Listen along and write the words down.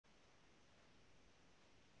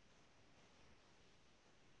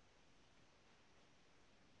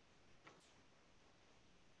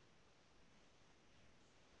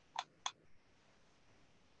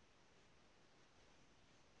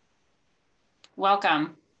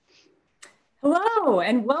Welcome. Hello,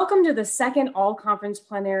 and welcome to the second all-conference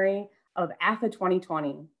plenary of ATHE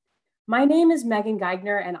 2020. My name is Megan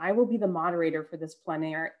Geigner, and I will be the moderator for this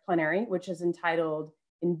plenary, which is entitled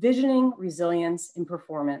Envisioning Resilience in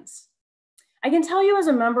Performance. I can tell you as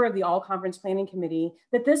a member of the All-Conference Planning Committee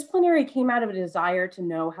that this plenary came out of a desire to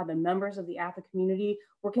know how the members of the ATHE community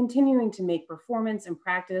were continuing to make performance and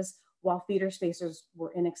practice while theater spaces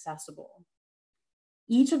were inaccessible.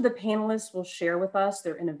 Each of the panelists will share with us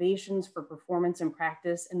their innovations for performance and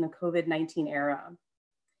practice in the COVID-19 era.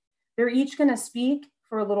 They're each going to speak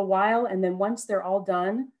for a little while, and then once they're all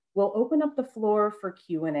done, we'll open up the floor for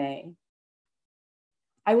Q&A.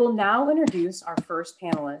 I will now introduce our first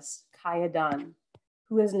panelist, Kaya Dunn,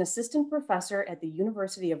 who is an assistant professor at the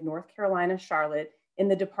University of North Carolina, Charlotte in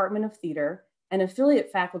the Department of Theater and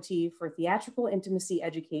affiliate faculty for theatrical intimacy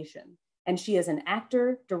education. And she is an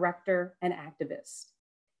actor, director, and activist.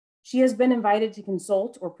 She has been invited to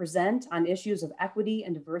consult or present on issues of equity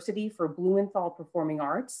and diversity for Blumenthal Performing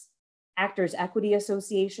Arts, Actors Equity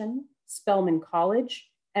Association, Spelman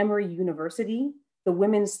College, Emory University, the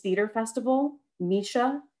Women's Theater Festival,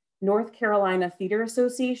 Misha, North Carolina Theater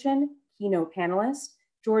Association, keynote panelist,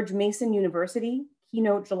 George Mason University,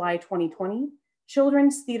 keynote July 2020,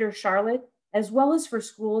 Children's Theater Charlotte, as well as for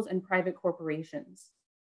schools and private corporations.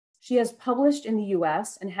 She has published in the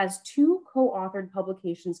US and has two co-authored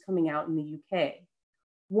publications coming out in the UK.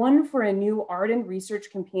 One for a new ardent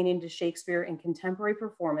research companion to Shakespeare and contemporary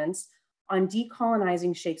performance on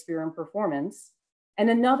decolonizing Shakespeare and performance, and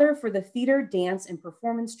another for the Theater, Dance, and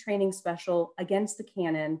Performance Training Special Against the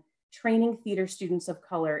Canon, training theater students of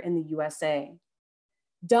color in the USA.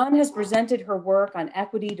 Dunn has presented her work on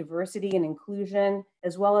equity, diversity, and inclusion,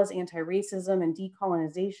 as well as anti-racism and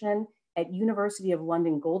decolonization at University of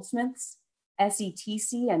London Goldsmiths,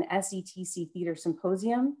 SETC and SETC Theater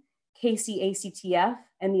Symposium, KCACTF,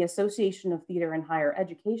 and the Association of Theater and Higher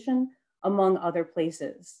Education, among other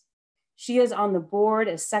places. She is on the board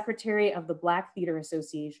as secretary of the Black Theater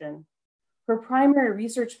Association. Her primary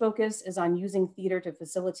research focus is on using theater to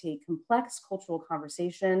facilitate complex cultural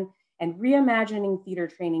conversation and reimagining theater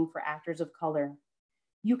training for actors of color.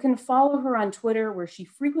 You can follow her on Twitter, where she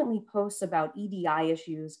frequently posts about EDI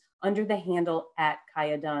issues under the handle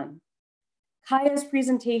 @Kaya Dunn. Kaya's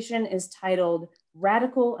presentation is titled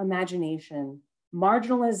Radical Imagination,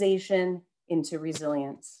 Marginalization into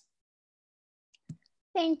Resilience.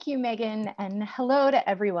 Thank you, Megan, and hello to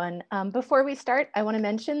everyone. Before we start, I want to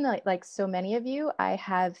mention that, like so many of you, I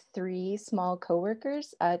have 3 small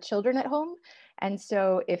coworkers, children at home. And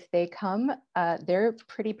so if they come, they're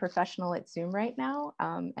pretty professional at Zoom right now,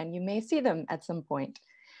 and you may see them at some point.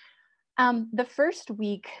 The first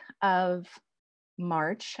week of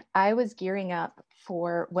March, I was gearing up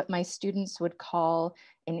for what my students would call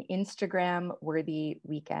an Instagram-worthy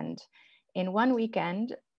weekend. In one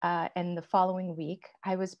weekend, and the following week,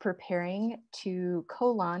 I was preparing to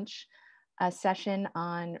co-launch a session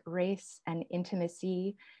on race and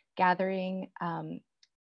intimacy, gathering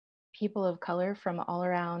people of color from all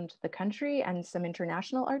around the country and some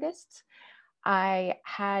international artists. I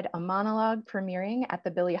had a monologue premiering at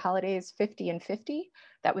the Billie Holiday's 50 and 50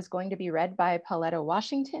 that was going to be read by Pauletta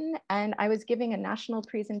Washington, and I was giving a national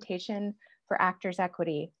presentation for Actors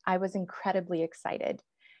Equity. I was incredibly excited.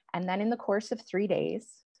 And then in the course of 3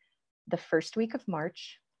 days, the first week of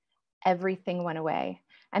March, everything went away.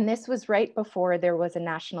 And this was right before there was a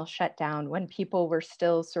national shutdown, when people were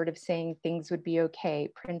still sort of saying things would be okay.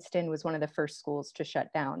 Princeton was one of the first schools to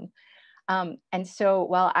shut down. And so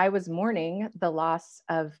while I was mourning the loss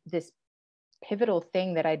of this pivotal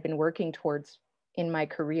thing that I'd been working towards in my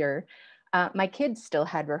career, my kids still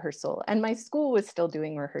had rehearsal and my school was still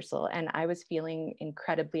doing rehearsal, and I was feeling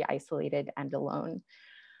incredibly isolated and alone.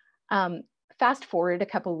 Fast forward a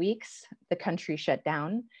couple weeks, the country shut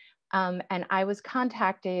down, and I was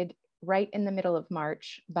contacted right in the middle of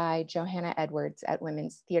March by Johanna Edwards at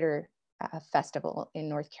Women's Theater Festival in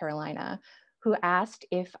North Carolina, who asked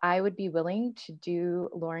if I would be willing to do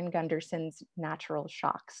Lauren Gunderson's Natural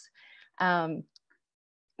Shocks.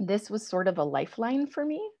 This was sort of a lifeline for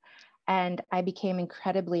me, and I became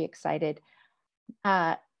incredibly excited.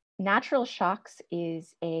 Natural Shocks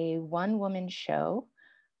is a one-woman show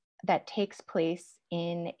that takes place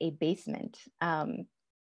in a basement.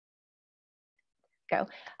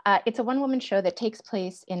 It's a one-woman show that takes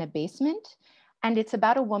place in a basement, and it's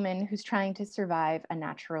about a woman who's trying to survive a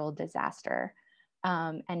natural disaster.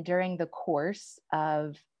 And during the course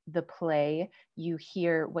of the play, you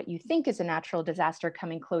hear what you think is a natural disaster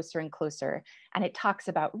coming closer and closer. And it talks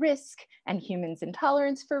about risk and humans'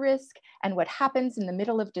 intolerance for risk and what happens in the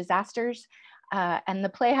middle of disasters. And the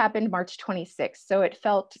play happened March 26th. So it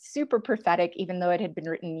felt super prophetic, even though it had been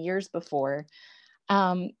written years before.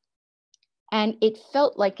 And it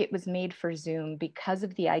felt like it was made for Zoom because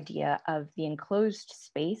of the idea of the enclosed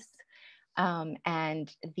space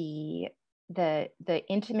and the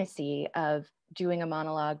intimacy of doing a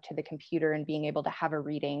monologue to the computer and being able to have a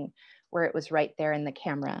reading where it was right there in the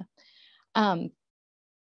camera.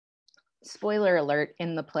 Spoiler alert,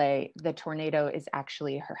 in the play, the tornado is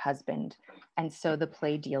actually her husband. And so the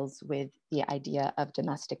play deals with the idea of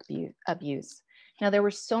domestic abuse. Now, there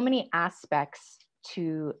were so many aspects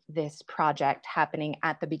to this project happening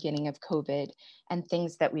at the beginning of COVID and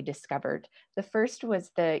things that we discovered. The first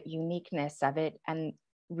was the uniqueness of it and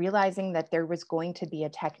realizing that there was going to be a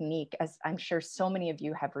technique, as I'm sure so many of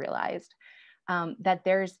you have realized, that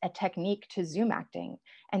there's a technique to Zoom acting.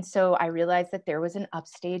 And so I realized that there was an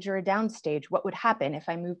upstage or a downstage. What would happen if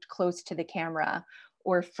I moved close to the camera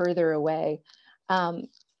or further away?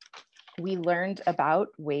 We learned about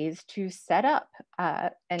ways to set up.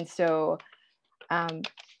 And so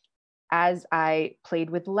as I played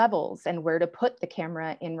with levels and where to put the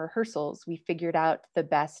camera in rehearsals, we figured out the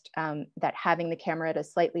best, that having the camera at a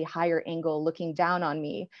slightly higher angle looking down on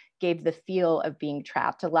me gave the feel of being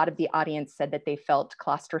trapped. A lot of the audience said that they felt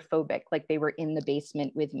claustrophobic, like they were in the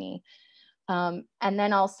basement with me. And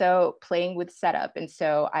then also playing with setup. And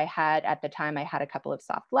so at the time, I had a couple of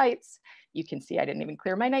soft lights. You can see I didn't even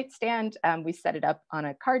clear my nightstand. We set it up on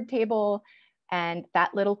a card table. And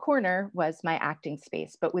that little corner was my acting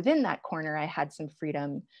space. But within that corner, I had some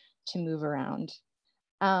freedom to move around.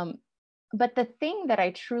 But the thing that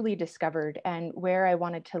I truly discovered and where I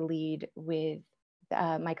wanted to lead with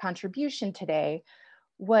my contribution today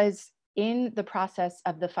was in the process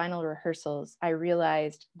of the final rehearsals, I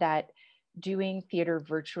realized that doing theater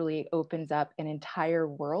virtually opens up an entire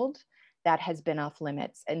world that has been off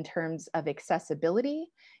limits in terms of accessibility,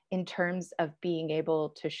 in terms of being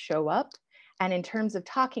able to show up, and in terms of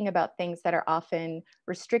talking about things that are often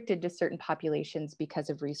restricted to certain populations because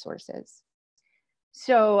of resources.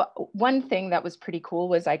 So one thing that was pretty cool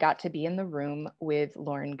was I got to be in the room with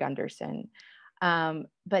Lauren Gunderson.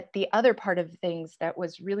 But the other part of things that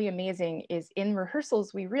was really amazing is in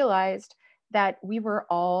rehearsals, we realized that we were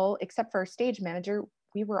all, except for our stage manager,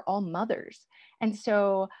 we were all mothers. And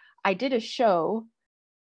so I did a show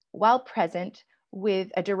while present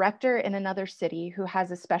with a director in another city who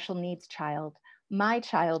has a special needs child. My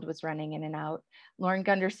child was running in and out. Lauren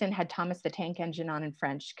Gunderson had Thomas the Tank Engine on in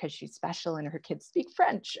French because she's special and her kids speak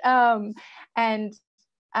French. And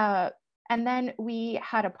then we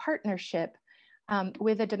had a partnership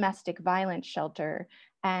with a domestic violence shelter.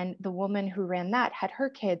 And the woman who ran that had her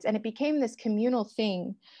kids. And it became this communal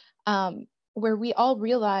thing where we all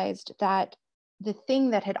realized that the thing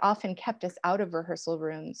that had often kept us out of rehearsal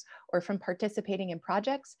rooms or from participating in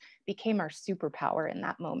projects became our superpower in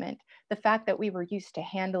that moment. The fact that we were used to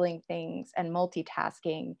handling things and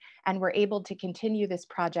multitasking and were able to continue this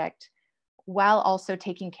project while also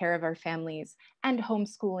taking care of our families and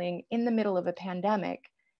homeschooling in the middle of a pandemic.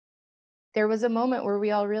 There was a moment where we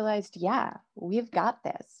all realized, yeah, we've got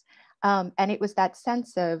this. And it was that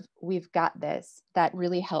sense of we've got this that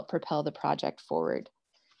really helped propel the project forward.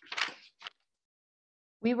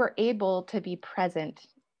 We were able to be present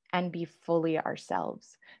and be fully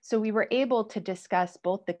ourselves. So we were able to discuss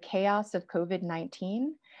both the chaos of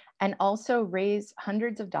COVID-19 and also raise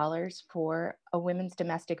hundreds of dollars for a women's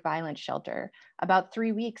domestic violence shelter about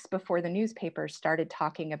 3 weeks before the newspapers started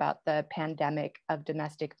talking about the pandemic of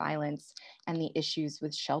domestic violence and the issues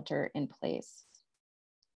with shelter in place.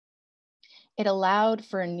 It allowed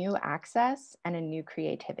for a new access and a new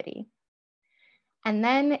creativity. And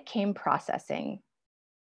then came processing.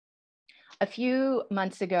 A few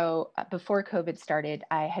months ago, before COVID started,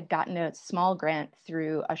 I had gotten a small grant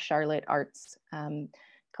through a Charlotte Arts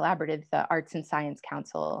collaborative, the Arts and Science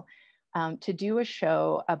Council, to do a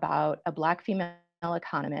show about a Black female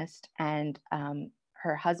economist and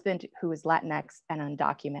her husband who was Latinx and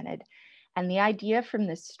undocumented. And the idea from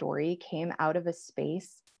this story came out of a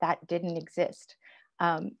space that didn't exist.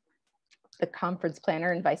 The conference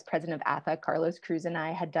planner and vice president of ATHE, Carlos Cruz, and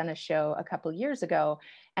I had done a show a couple years ago,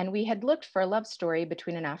 and we had looked for a love story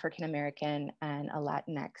between an African-American and a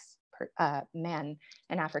Latinx man,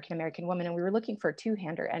 an African-American woman, and we were looking for a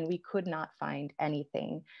two-hander, and we could not find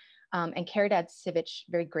anything. And Caridad Sivich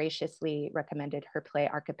very graciously recommended her play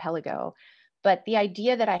Archipelago. But the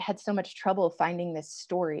idea that I had so much trouble finding this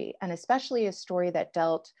story, and especially a story that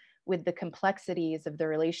dealt with the complexities of the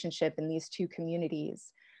relationship in these two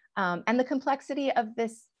communities, and the complexity of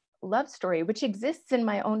this love story, which exists in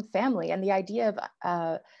my own family, and the idea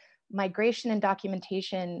of migration and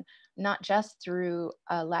documentation not just through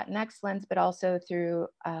a Latinx lens, but also through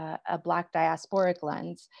a Black diasporic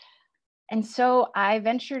lens. And so I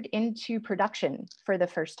ventured into production for the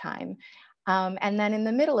first time. And then in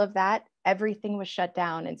the middle of that, everything was shut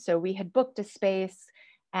down. And so we had booked a space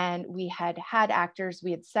and we had actors,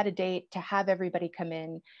 we had set a date to have everybody come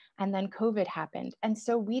in, and then COVID happened. And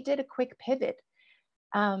so we did a quick pivot.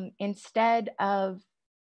 Instead of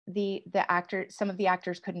some of the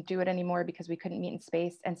actors couldn't do it anymore because we couldn't meet in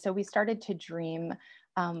space. And so we started to dream.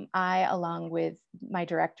 I, along with my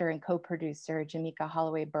director and co-producer, Jamika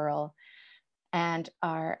Holloway Burrell, and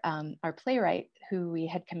our playwright who we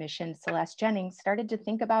had commissioned, Celeste Jennings, started to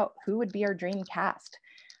think about who would be our dream cast.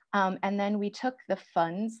 And then we took the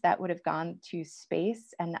funds that would have gone to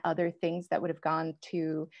space and other things that would have gone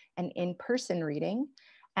to an in-person reading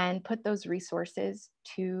and put those resources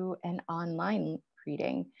to an online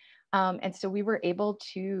reading. And so we were able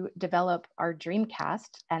to develop our dream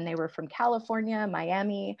cast, and they were from California,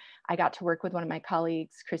 Miami. I got to work with one of my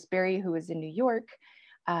colleagues, Chris Berry, who was in New York.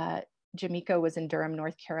 Jamika was in Durham,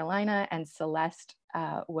 North Carolina, and Celeste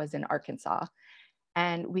was in Arkansas.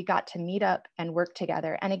 And we got to meet up and work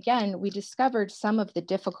together. And again, we discovered some of the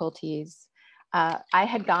difficulties. I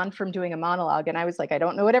had gone from doing a monologue and I was like, I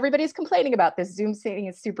don't know what everybody's complaining about. This Zoom thing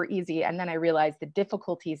is super easy. And then I realized the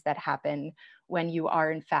difficulties that happen when you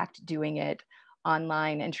are in fact doing it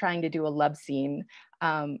online and trying to do a love scene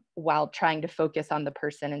while trying to focus on the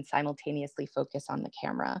person and simultaneously focus on the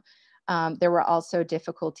camera. There were also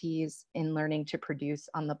difficulties in learning to produce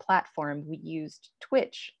on the platform. We used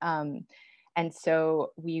Twitch. And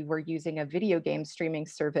so we were using a video game streaming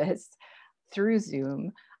service through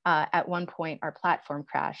Zoom. At one point, our platform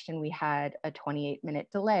crashed and we had a 28-minute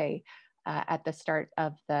delay at the start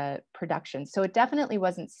of the production. So it definitely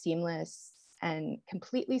wasn't seamless and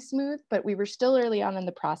completely smooth, but we were still early on in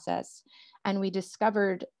the process. And we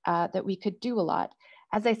discovered that we could do a lot.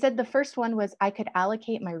 As I said, the first one was I could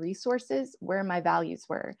allocate my resources where my values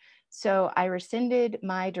were. So I rescinded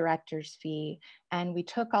my director's fee and we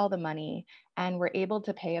took all the money and were able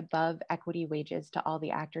to pay above equity wages to all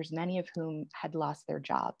the actors, many of whom had lost their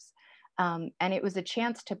jobs. And it was a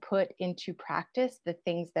chance to put into practice the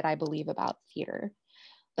things that I believe about theater.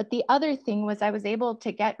 But the other thing was I was able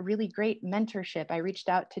to get really great mentorship. I reached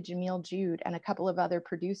out to Jamil Jude and a couple of other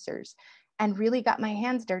producers and really got my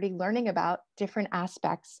hands dirty learning about different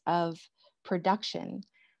aspects of production.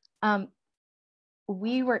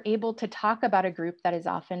 We were able to talk about a group that is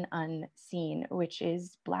often unseen, which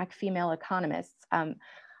is Black female economists. I'm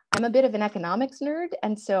a bit of an economics nerd,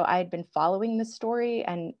 and so I had been following the story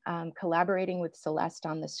and collaborating with Celeste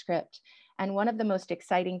on the script. And one of the most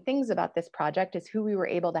exciting things about this project is who we were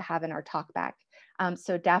able to have in our talkback.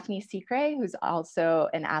 So Daphne Secre, who's also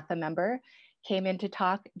an ATHE member, came in to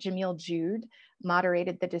talk. Jamil Jude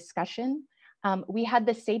moderated the discussion. We had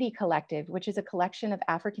the Sadie Collective, which is a collection of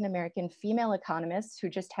African-American female economists who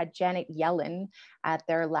just had Janet Yellen at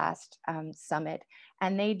their last summit.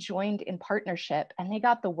 And they joined in partnership and they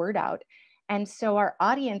got the word out. And so our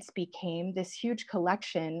audience became this huge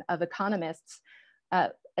collection of economists,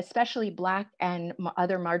 especially Black and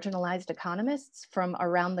other marginalized economists from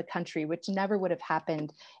around the country, which never would have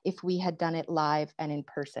happened if we had done it live and in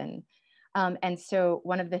person. And so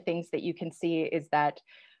one of the things that you can see is that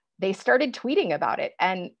they started tweeting about it,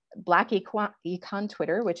 and Black Econ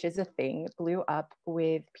Twitter, which is a thing, blew up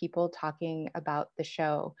with people talking about the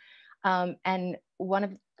show. And one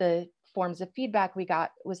of the forms of feedback we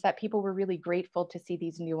got was that people were really grateful to see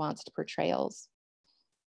these nuanced portrayals.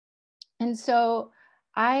 And so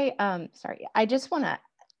I just want to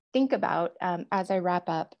think about, as I wrap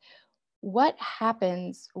up, what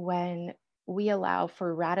happens when we allow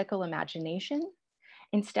for radical imagination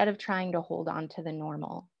instead of trying to hold on to the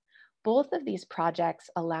normal. Both of these projects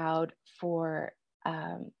allowed for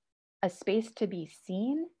a space to be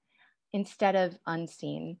seen instead of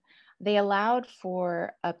unseen. They allowed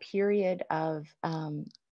for a period of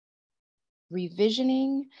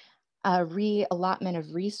revisioning, reallotment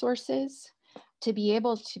of resources, to be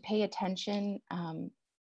able to pay attention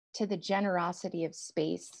to the generosity of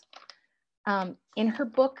space. In her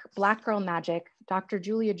book, Black Girl Magic, Dr.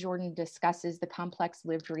 Julia Jordan discusses the complex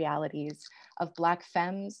lived realities of Black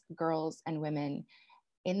femmes, girls, and women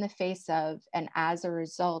in the face of and as a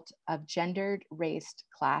result of gendered, raced,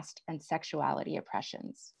 classed, and sexuality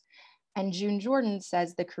oppressions. And June Jordan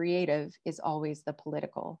says the creative is always the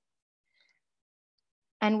political.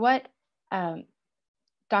 And what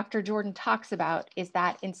Dr. Jordan talks about is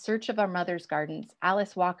that in Search of Our Mother's Gardens,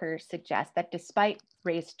 Alice Walker suggests that despite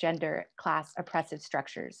race, gender, class, oppressive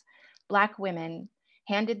structures, Black women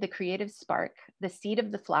handed the creative spark, the seed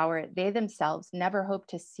of the flower they themselves never hoped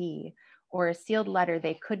to see, or a sealed letter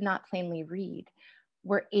they could not plainly read,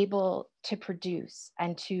 were able to produce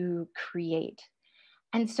and to create.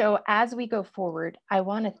 And so as we go forward, I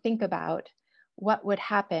want to think about what would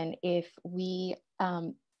happen if we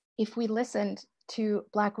listened to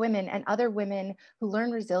Black women and other women who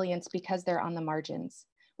learn resilience because they're on the margins.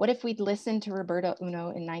 What if we'd listened to Roberta Uno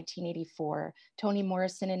in 1984, Toni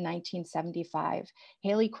Morrison in 1975,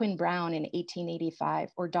 Haley Quinn Brown in 1885,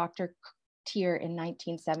 or Dr. Tier in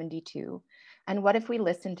 1972? And what if we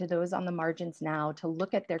listened to those on the margins now to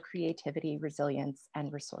look at their creativity, resilience,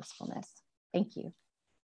 and resourcefulness? Thank you.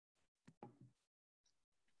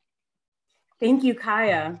 Thank you,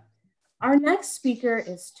 Kaya. Our next speaker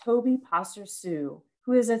is Toby Pastor-Sue,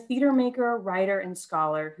 who is a theater maker, writer, and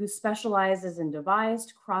scholar who specializes in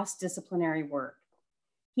devised cross-disciplinary work.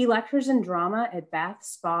 He lectures in drama at Bath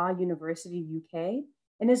Spa University, UK,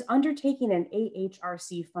 and is undertaking an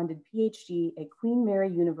AHRC-funded PhD at Queen Mary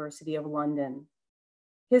University of London.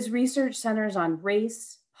 His research centers on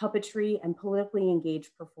race, puppetry, and politically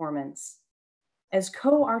engaged performance. As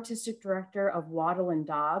co-artistic director of Wattle and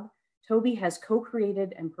Daub, Toby has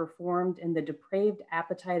co-created and performed in The Depraved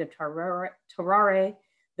Appetite of Tarare,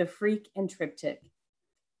 The Freak, and Triptych.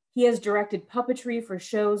 He has directed puppetry for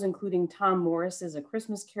shows including Tom Morris's A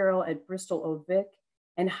Christmas Carol at Bristol Old Vic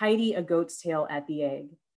and Heidi, A Goat's Tale at the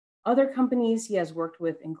Egg. Other companies he has worked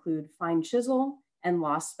with include Fine Chisel and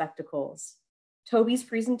Lost Spectacles. Toby's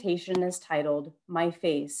presentation is titled My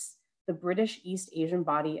Face, the British East Asian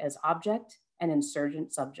Body as Object and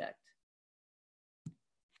Insurgent Subject.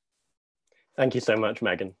 Thank you so much,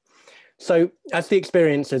 Megan. So, as the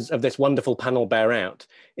experiences of this wonderful panel bear out,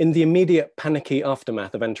 in the immediate panicky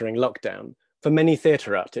aftermath of entering lockdown, for many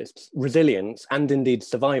theatre artists, resilience and indeed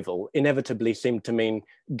survival inevitably seemed to mean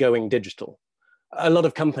going digital. A lot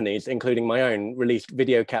of companies, including my own, released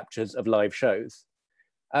video captures of live shows.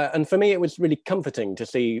 And for me, it was really comforting to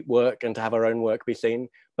see work and to have our own work be seen.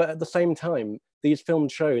 But at the same time, these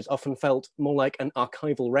filmed shows often felt more like an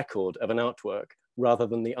archival record of an artwork rather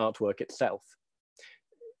than the artwork itself.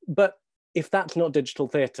 But if that's not digital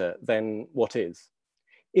theatre, then what is?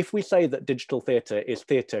 If we say that digital theatre is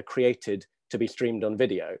theatre created to be streamed on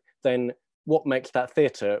video, then what makes that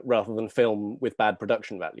theatre rather than film with bad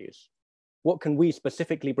production values? What can we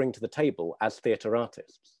specifically bring to the table as theatre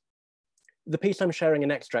artists? The piece I'm sharing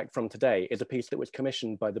an extract from today is a piece that was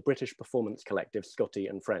commissioned by the British performance collective Scotty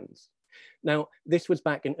and Friends. Now, this was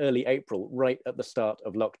back in early April, right at the start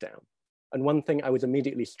of lockdown. And one thing I was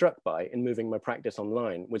immediately struck by in moving my practice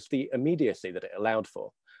online was the immediacy that it allowed for.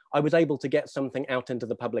 I was able to get something out into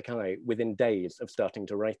the public eye within days of starting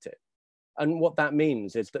to write it. And what that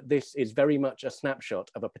means is that this is very much a snapshot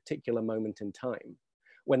of a particular moment in time,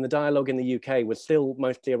 when the dialogue in the UK was still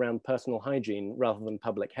mostly around personal hygiene rather than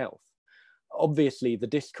public health. Obviously, the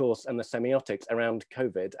discourse and the semiotics around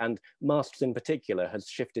COVID and masks in particular has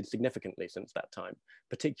shifted significantly since that time,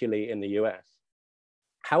 particularly in the US.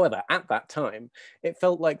 However, at that time, it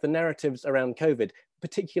felt like the narratives around COVID,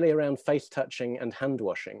 particularly around face touching and hand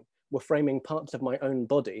washing, were framing parts of my own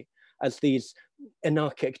body as these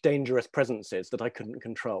anarchic, dangerous presences that I couldn't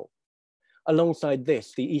control. Alongside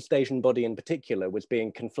this, the East Asian body in particular was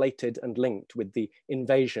being conflated and linked with the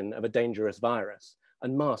invasion of a dangerous virus,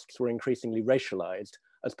 and masks were increasingly racialized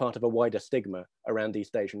as part of a wider stigma around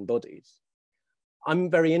East Asian bodies.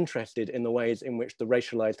 I'm very interested in the ways in which the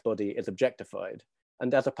racialized body is objectified.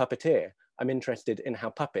 And as a puppeteer, I'm interested in how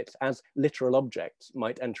puppets as literal objects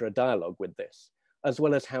might enter a dialogue with this, as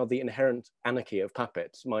well as how the inherent anarchy of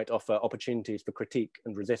puppets might offer opportunities for critique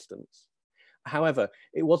and resistance. However,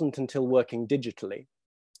 it wasn't until working digitally,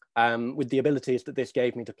 with the abilities that this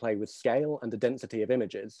gave me to play with scale and a density of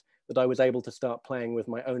images, that I was able to start playing with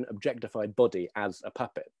my own objectified body as a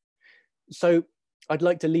puppet. So I'd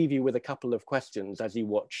like to leave you with a couple of questions as you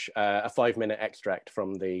watch a 5-minute extract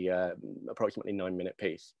from the approximately 9-minute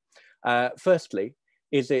piece. Firstly,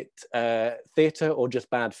 is it theatre or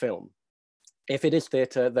just bad film? If it is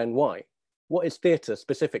theatre, then why? What is theatre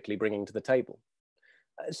specifically bringing to the table?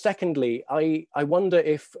 Secondly, I wonder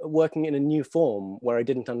if working in a new form where I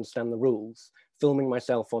didn't understand the rules, filming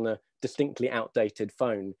myself on a distinctly outdated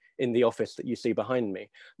phone in the office that you see behind me,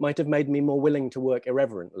 might have made me more willing to work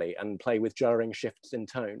irreverently and play with jarring shifts in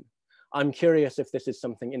tone. I'm curious if this is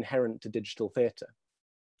something inherent to digital theatre.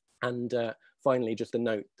 And finally, just a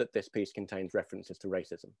note that this piece contains references to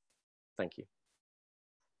racism. Thank you.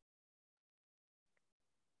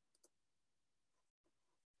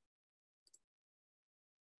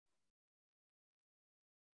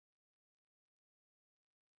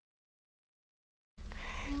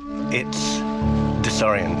 It's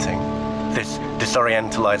disorienting, this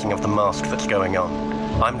disorientalizing of the mask that's going on.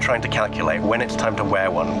 I'm trying to calculate when it's time to wear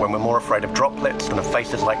one, when we're more afraid of droplets than of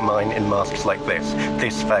faces like mine in masks like this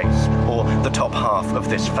face, or the top half of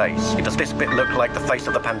this face. Does this bit look like the face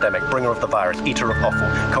of the pandemic, bringer of the virus, eater of offal,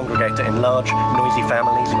 congregator in large, noisy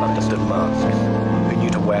families who understood masks, who knew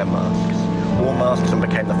to wear masks, wore masks and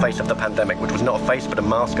became the face of the pandemic, which was not a face but a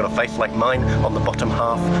mask on a face like mine, on the bottom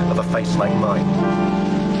half of a face like mine.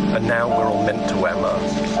 And now we're all meant to wear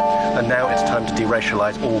masks. And now it's time to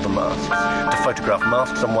deracialize all the masks. To photograph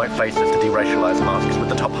masks on white faces, to deracialize masks with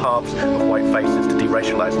the top halves of white faces, to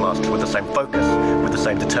deracialize masks with the same focus, with the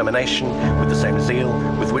same determination, with the same zeal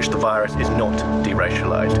with which the virus is not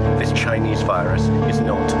deracialized. This Chinese virus is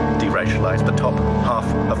not deracialized. The top half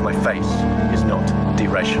of my face is not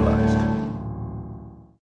deracialized.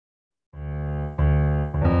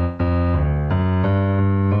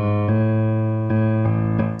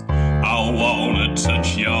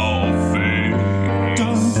 Touch your face.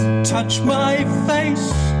 Don't touch my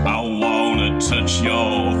face. I wanna touch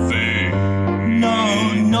your face.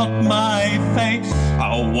 No, not my face.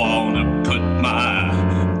 I wanna put my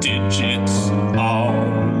digits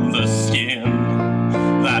on the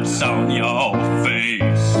skin that's on your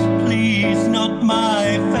face. Please, not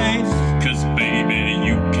my face. 'Cause baby,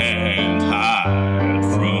 you can't hide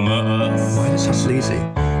from us. Why is that sleazy?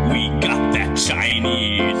 We got that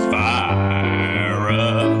Chinese virus.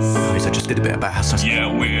 I just did a bit about how suspect. Yeah,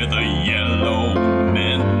 we're the yellow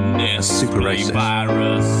menace. Super racist.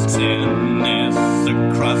 Virus tennis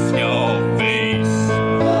across your face.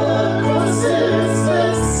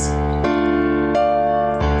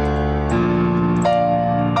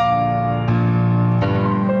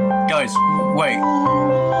 Guys, wait.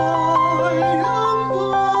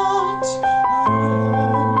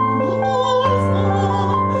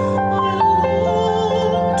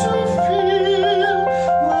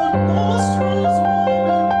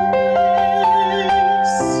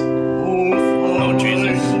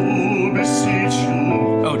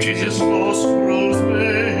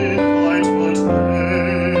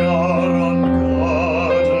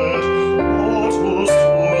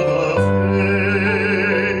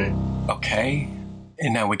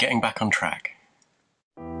 And now we're getting back on track.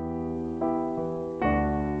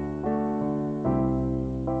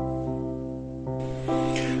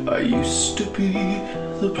 I used to be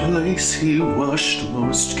the place he washed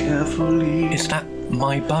most carefully. Is that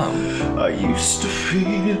my bum? I used to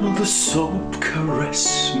feel the soap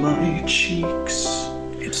caress my cheeks.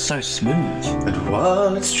 It's so smooth. And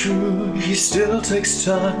while it's true, he still takes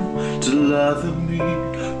time to lather me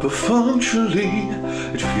perfunctorily,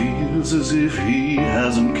 it feels as if he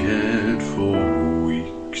hasn't cared for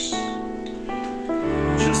weeks.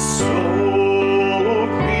 Just soak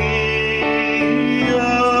me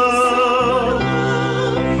up,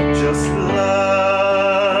 just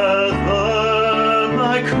lather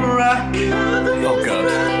my crack. Oh God.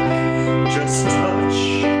 Just touch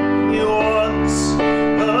me once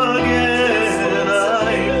again, I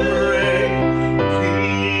pray.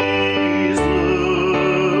 Please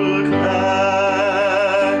look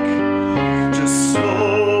back. Just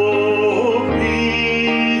soak me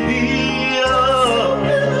up.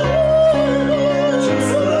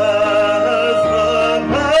 Just lather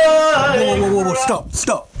my. Whoa,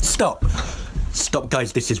 stop,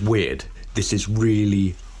 guys, this is weird. This is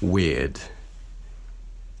really weird.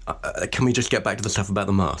 Can we just get back to the stuff about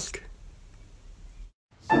the mask?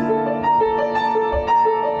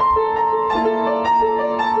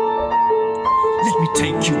 Let me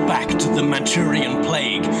take you back to the Manchurian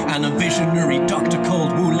plague and a visionary doctor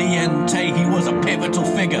called Wu Liente. He was a pivotal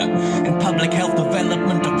figure in public health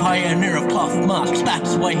development, a pioneer of cloth masks.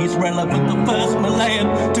 That's why he's relevant, the first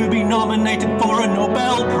Malayan to be nominated for a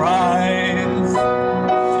Nobel Prize.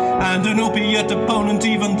 And an opiate opponent,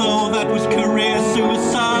 even though that was career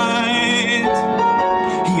suicide.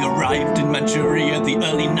 He arrived in Manchuria the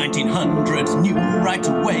early 1900s, knew right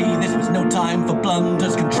away this was no time for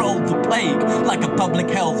blunders, controlled the plague like a public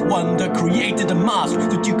health wonder, created a mask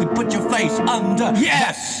that you could put your face under.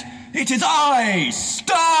 Yes, it is I,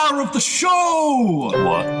 star of the show!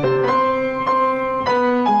 What?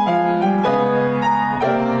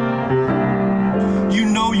 You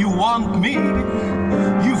know you want me,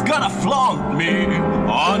 you've gotta flaunt me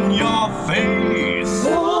on your face.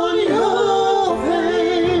 On your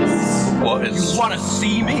face. What is... You wanna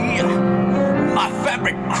see me? My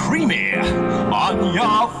fabric creamy on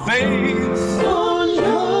your face. On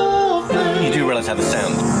your face. You do realize how this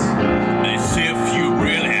sounds? As if you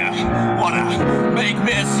really wanna make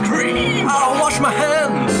me scream. I'll wash my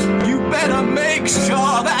hands! You better make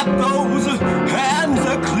sure that those hands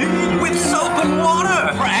are clean. With soap and water!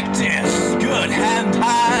 water. Practice good hand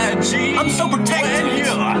hygiene. I'm so protected. When you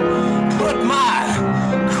put my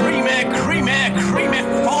creamy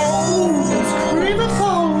folds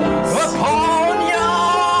upon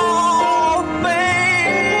your face.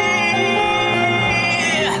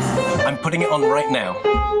 I'm putting it on right now.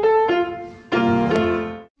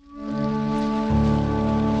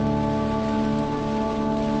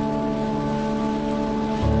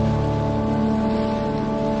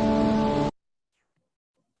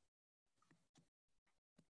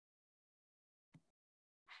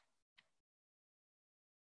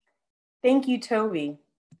 Thank you, Toby.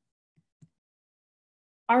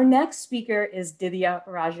 Our next speaker is Didya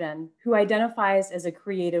Rajan, who identifies as a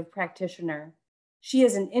creative practitioner. She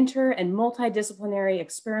is an inter and multidisciplinary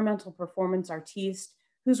experimental performance artiste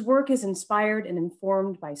whose work is inspired and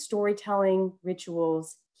informed by storytelling,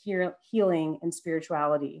 rituals, healing, and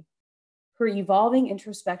spirituality. Her evolving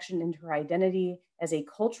introspection into her identity as a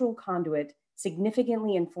cultural conduit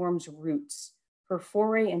significantly informs Roots, her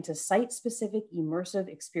foray into site-specific immersive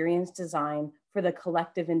experience design for the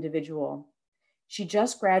collective individual. She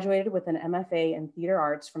just graduated with an MFA in theater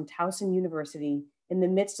arts from Towson University in the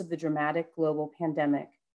midst of the dramatic global pandemic.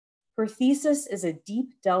 Her thesis is a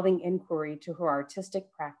deep delving inquiry to her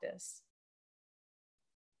artistic practice,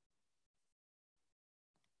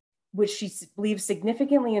 which she believes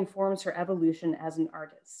significantly informs her evolution as an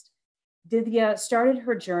artist. Didya started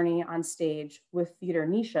her journey on stage with Theater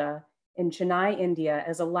Nisha in Chennai, India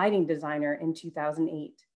as a lighting designer in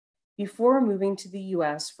 2008. Before moving to the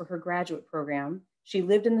US for her graduate program, she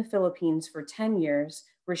lived in the Philippines for 10 years,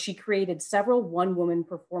 where she created several one-woman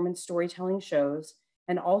performance storytelling shows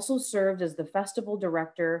and also served as the festival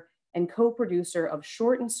director and co-producer of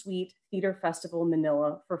Short and Sweet Theater Festival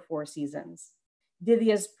Manila for 4 seasons.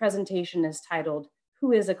 Didya's presentation is titled,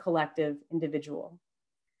 Who is a Collective Individual?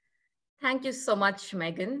 Thank you so much,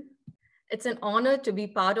 Megan. It's an honor to be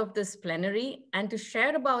part of this plenary and to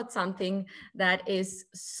share about something that is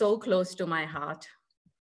so close to my heart.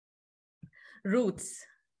 Roots.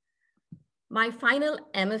 My final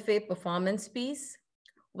MFA performance piece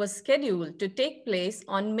was scheduled to take place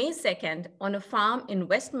on May 2nd on a farm in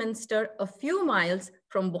Westminster, a few miles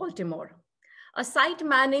from Baltimore. A site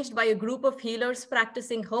managed by a group of healers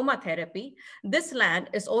practicing homotherapy, this land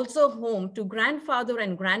is also home to grandfather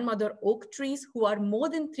and grandmother oak trees who are more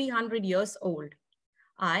than 300 years old.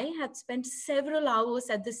 I had spent several hours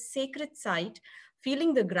at this sacred site,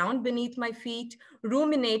 feeling the ground beneath my feet,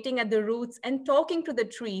 ruminating at the roots, and talking to the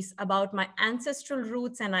trees about my ancestral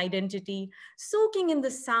roots and identity, soaking in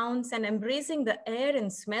the sounds and embracing the air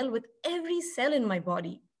and smell with every cell in my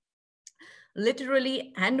body.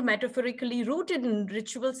 Literally and metaphorically rooted in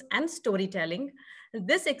rituals and storytelling,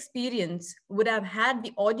 this experience would have had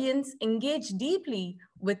the audience engage deeply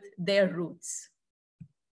with their roots.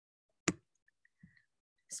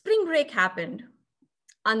 Spring break happened,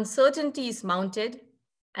 uncertainties mounted,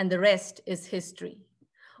 and the rest is history.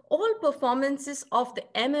 All performances of the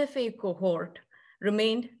MFA cohort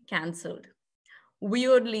remained canceled.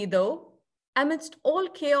 Weirdly though, amidst all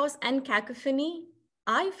chaos and cacophony,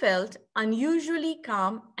 I felt unusually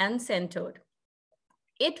calm and centered.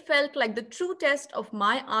 It felt like the true test of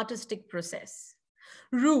my artistic process.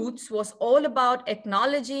 Roots was all about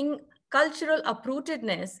acknowledging cultural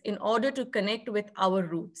uprootedness in order to connect with our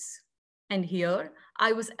roots. And here,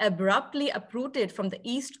 I was abruptly uprooted from the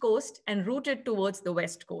East Coast and rooted towards the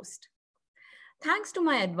West Coast. Thanks to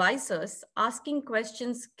my advisors, asking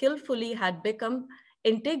questions skillfully had become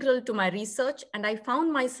integral to my research, and I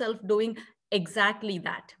found myself doing exactly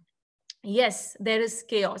that. Yes, there is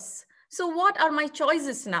chaos. So what are my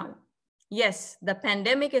choices now? Yes, the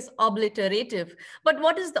pandemic is obliterative, but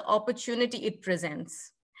what is the opportunity it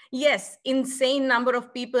presents? Yes, insane number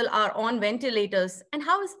of people are on ventilators, and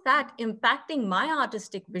how is that impacting my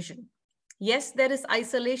artistic vision? Yes, there is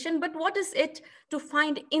isolation, but what is it to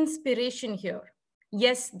find inspiration here?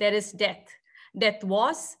 Yes, there is death. Death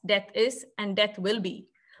was, death is, and death will be.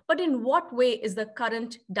 But in what way is the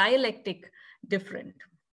current dialectic different?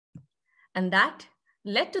 And that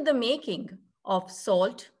led to the making of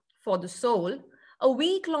Salt for the Soul, a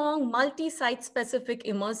week-long multi-site specific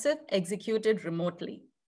immersive executed remotely.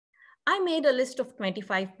 I made a list of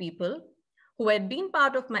 25 people who had been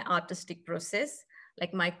part of my artistic process,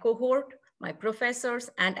 like my cohort, my professors,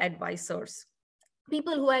 and advisors.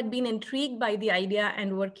 People who had been intrigued by the idea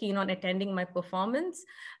and were keen on attending my performance,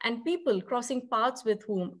 and people crossing paths with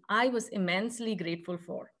whom I was immensely grateful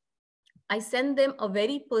for. I sent them a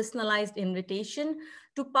very personalized invitation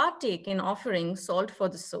to partake in offering Salt for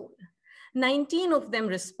the Soul. 19 of them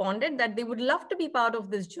responded that they would love to be part of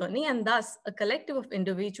this journey, and thus a collective of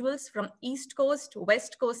individuals from East Coast,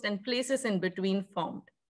 West Coast, and places in between formed.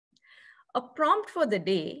 A prompt for the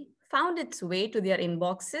day found its way to their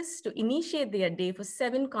inboxes to initiate their day for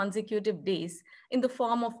 7 consecutive days in the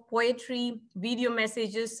form of poetry, video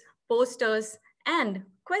messages, posters, and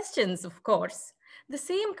questions, of course. The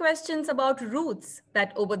same questions about roots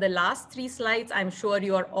that over the last 3 slides, I'm sure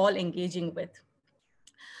you are all engaging with.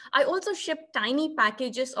 I also shipped tiny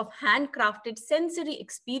packages of handcrafted sensory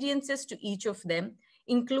experiences to each of them,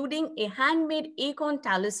 including a handmade acorn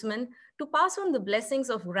talisman to pass on the blessings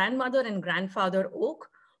of grandmother and grandfather oak,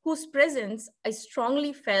 whose presence I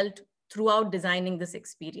strongly felt throughout designing this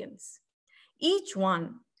experience. Each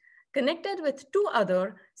one connected with 2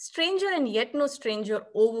 other, stranger and yet no stranger,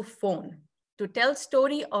 over phone to tell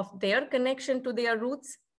story of their connection to their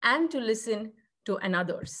roots and to listen to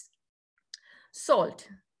another's. Salt,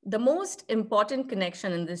 the most important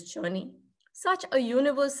connection in this journey, such a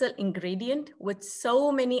universal ingredient with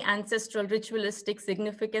so many ancestral ritualistic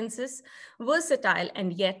significances, versatile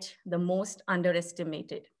and yet the most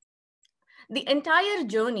underestimated. The entire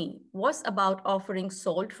journey was about offering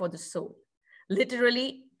salt for the soul,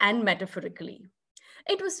 literally and metaphorically.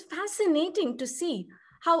 It was fascinating to see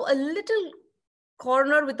how a little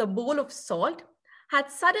corner with a bowl of salt had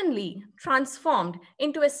suddenly transformed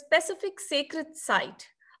into a specific sacred site,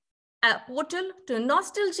 a portal to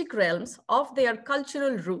nostalgic realms of their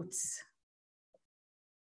cultural roots.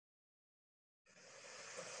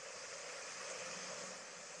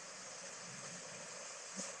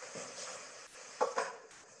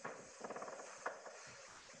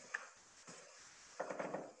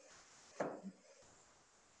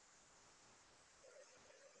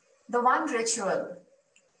 The one ritual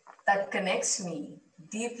that connects me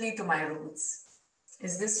deeply to my roots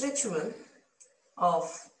is this ritual of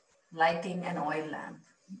lighting an oil lamp.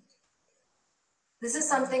 This is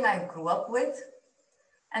something I grew up with,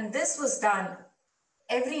 and this was done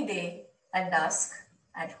every day at dusk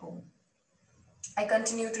at home. I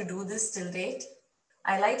continue to do this till date.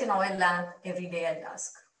 I light an oil lamp every day at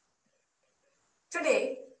dusk.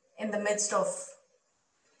 Today, in the midst of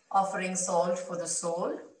offering salt for the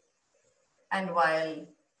soul, and while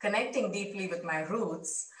connecting deeply with my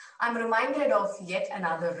roots, I'm reminded of yet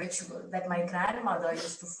another ritual that my grandmother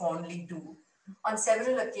used to fondly do on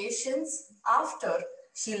several occasions after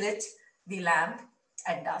she lit the lamp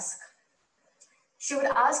at dusk. She would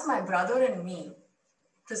ask my brother and me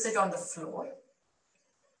to sit on the floor.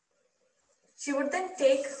 She would then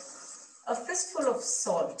take a fistful of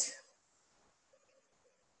salt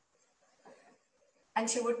and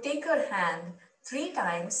she would take her hand 3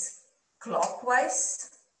 times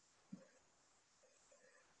clockwise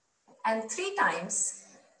and 3 times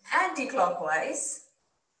anti-clockwise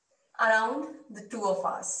around the 2 of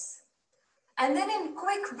us. And then in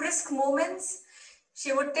quick, brisk moments,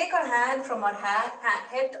 she would take her hand from her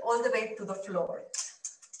head all the way to the floor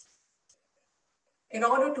in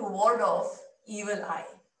order to ward off evil eye.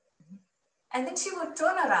 And then she would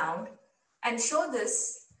turn around and show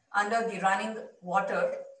this under the running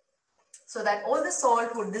water so that all the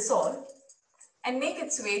salt would dissolve and make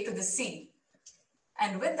its way to the sea.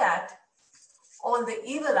 And with that, all the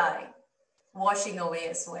evil eye washing away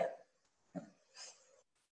as well.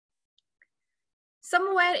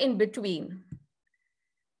 Somewhere in between,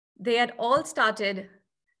 they had all started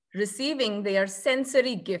receiving their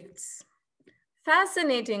sensory gifts.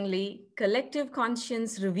 Fascinatingly, collective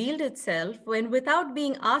conscience revealed itself when, without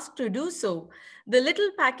being asked to do so, the little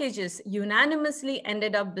packages unanimously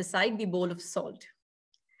ended up beside the bowl of salt.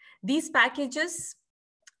 These packages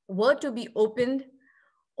were to be opened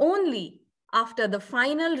only after the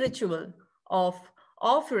final ritual of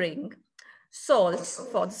offering salt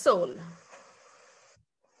for the soul.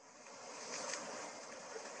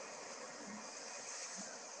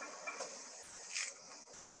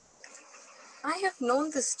 I have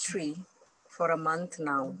known this tree for a month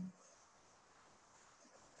now.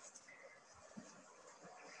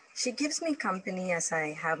 She gives me company as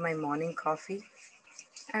I have my morning coffee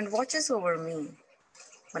and watches over me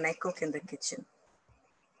when I cook in the kitchen.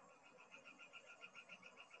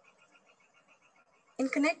 In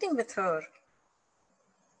connecting with her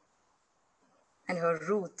and her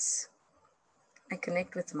roots, I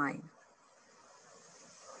connect with mine.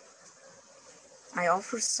 I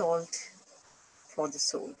offer salt for the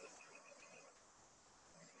soul.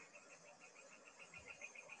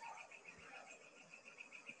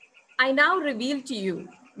 I now reveal to you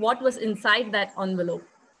what was inside that envelope,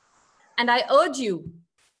 and I urge you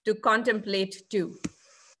to contemplate too.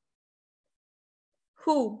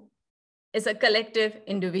 Who is a collective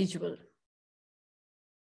individual?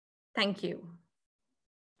 Thank you.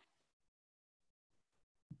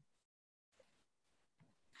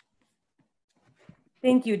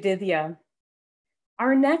 Thank you, Dithya.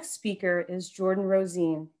 Our next speaker is Jordan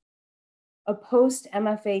Rosine, a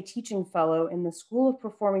post-MFA teaching fellow in the School of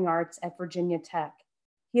Performing Arts at Virginia Tech.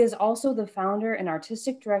 He is also the founder and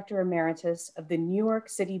artistic director emeritus of the New York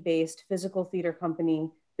City-based physical theater company,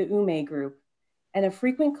 the ATHE Group, and a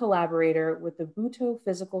frequent collaborator with the Butoh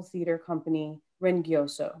physical theater company,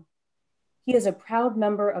 Rengyoso. He is a proud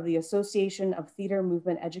member of the Association of Theater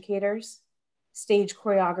Movement Educators, Stage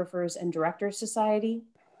Choreographers and Directors Society,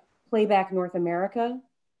 Playback North America,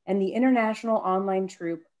 and the international online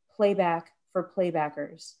troupe Playback for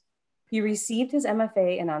Playbackers. He received his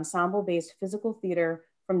MFA in ensemble-based physical theater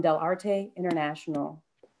from Del Arte International.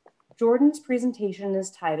 Jordan's presentation is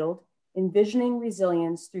titled Envisioning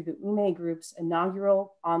Resilience through the ATHE Group's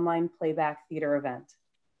inaugural online playback theater event.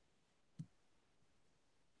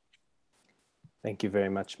 Thank you very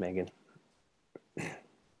much, Megan.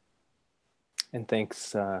 And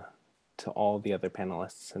thanks to all the other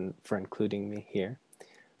panelists and for including me here.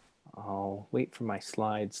 I'll wait for my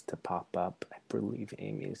slides to pop up. I believe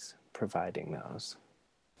Amy's providing those.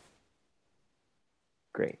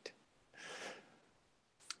 Great.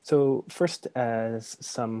 So first, as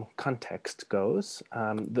some context goes,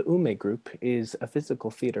 the ATHE Group is a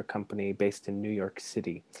physical theater company based in New York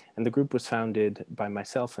City, and the group was founded by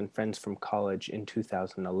myself and friends from college in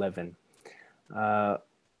 2011.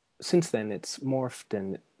 Since then, it's morphed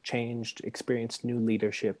and changed, experienced new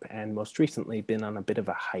leadership, and most recently been on a bit of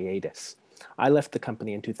a hiatus. I left the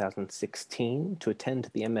company in 2016 to attend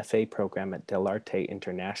the MFA program at Del Arte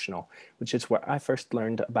International, which is where I first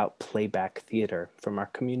learned about playback theater from our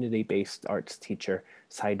community-based arts teacher,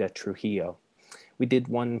 Saida Trujillo. We did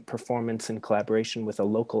one performance in collaboration with a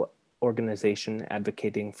local organization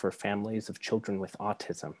advocating for families of children with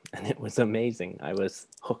autism, and it was amazing. I was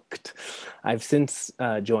hooked. I've since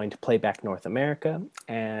joined Playback North America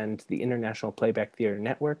and the International Playback Theater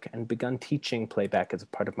Network and begun teaching playback as a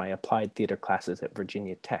part of my applied theater classes at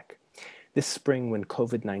Virginia Tech. This spring, when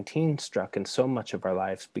COVID-19 struck and so much of our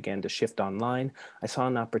lives began to shift online, I saw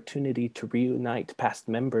an opportunity to reunite past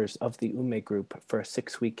members of the ATHE Group for a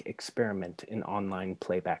 6-week experiment in online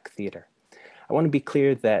playback theater. I want to be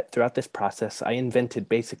clear that throughout this process, I invented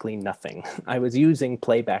basically nothing. I was using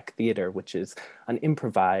playback theater, which is an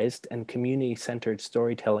improvised and community-centered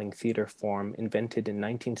storytelling theater form invented in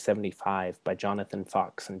 1975 by Jonathan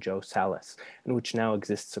Fox and Joe Salas, and which now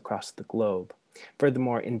exists across the globe.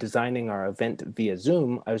 Furthermore, in designing our event via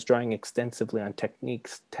Zoom, I was drawing extensively on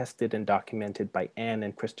techniques tested and documented by Anne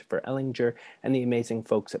and Christopher Ellinger and the amazing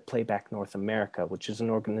folks at Playback North America, which is an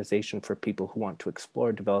organization for people who want to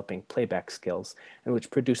explore developing playback skills, and which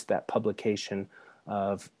produced that publication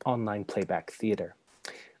of online playback theater.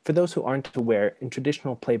 For those who aren't aware, in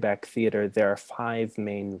traditional playback theater, there are 5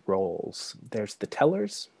 main roles. There's the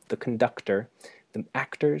tellers, the conductor, the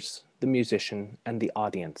actors, the musician, and the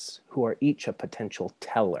audience, who are each a potential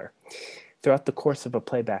teller. Throughout the course of a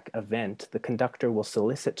playback event, the conductor will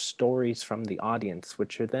solicit stories from the audience,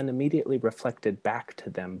 which are then immediately reflected back to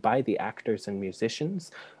them by the actors and musicians,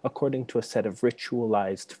 according to a set of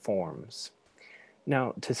ritualized forms.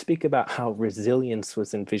 Now, to speak about how resilience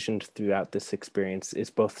was envisioned throughout this experience is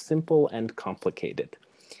both simple and complicated.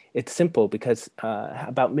 It's simple because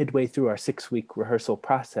about midway through our 6-week rehearsal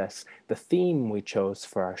process, the theme we chose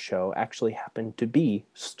for our show actually happened to be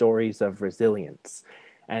stories of resilience.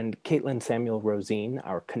 And Caitlin Samuel Rosine,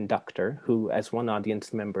 our conductor, who, as one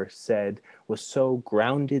audience member said, was so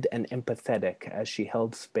grounded and empathetic as she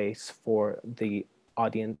held space for the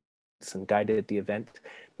audience and guided the event,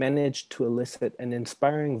 managed to elicit an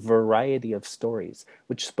inspiring variety of stories,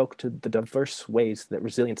 which spoke to the diverse ways that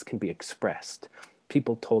resilience can be expressed.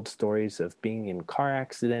 People told stories of being in car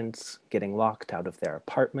accidents, getting locked out of their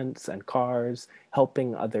apartments and cars,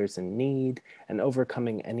 helping others in need, and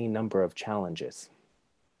overcoming any number of challenges.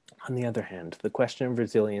 On the other hand, the question of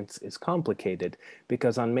resilience is complicated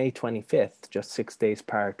because on May 25th, just 6 days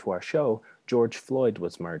prior to our show, George Floyd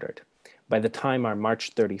was murdered. By the time our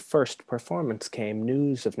March 31st performance came,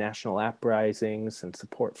 news of national uprisings and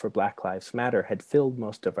support for Black Lives Matter had filled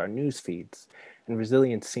most of our news feeds, and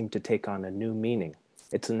resilience seemed to take on a new meaning.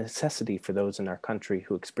 It's a necessity for those in our country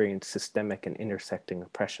who experience systemic and intersecting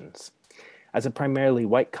oppressions. As a primarily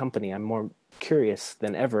white company, I'm more curious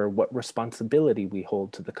than ever what responsibility we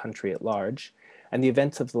hold to the country at large, and the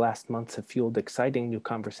events of the last months have fueled exciting new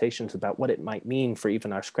conversations about what it might mean for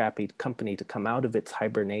even our scrappy company to come out of its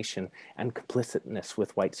hibernation and complicitness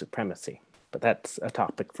with white supremacy. But that's a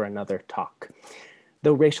topic for another talk.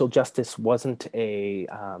 Though racial justice wasn't a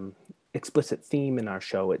explicit theme in our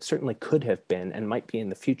show, it certainly could have been and might be in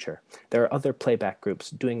the future. There are other playback groups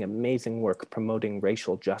doing amazing work promoting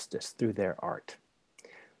racial justice through their art.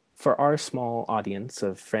 For our small audience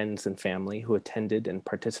of friends and family who attended and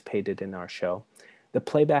participated in our show, the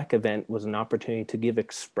playback event was an opportunity to give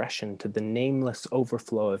expression to the nameless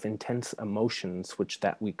overflow of intense emotions which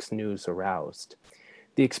that week's news aroused.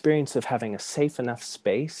 The experience of having a safe enough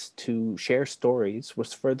space to share stories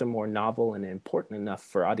was furthermore novel and important enough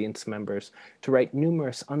for audience members to write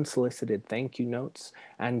numerous unsolicited thank you notes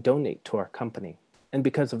and donate to our company. And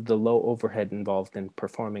because of the low overhead involved in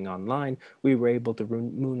performing online, we were able to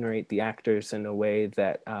remunerate the actors in a way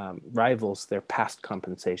that rivals their past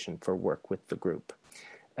compensation for work with the group.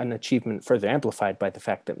 An achievement further amplified by the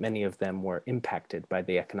fact that many of them were impacted by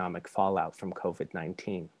the economic fallout from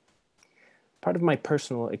COVID-19. Part of my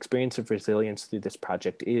personal experience of resilience through this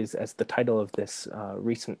project is, as the title of this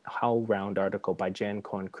recent HowlRound article by Jan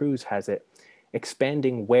Cohen-Cruz has it,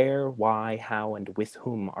 expanding where, why, how, and with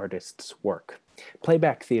whom artists work.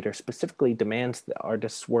 Playback theater specifically demands that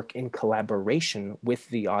artists work in collaboration with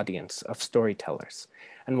the audience of storytellers.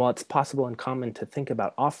 And while it's possible and common to think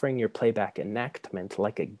about offering your playback enactment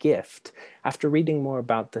like a gift, after reading more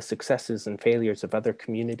about the successes and failures of other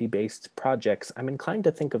community-based projects, I'm inclined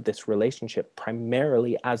to think of this relationship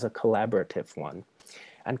primarily as a collaborative one.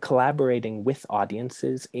 And collaborating with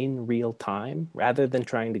audiences in real time, rather than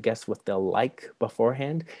trying to guess what they'll like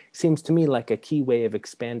beforehand, seems to me like a key way of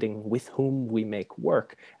expanding with whom we make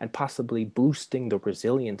work and possibly boosting the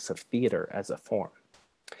resilience of theater as a form.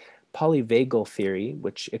 Polyvagal theory,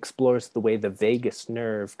 which explores the way the vagus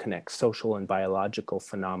nerve connects social and biological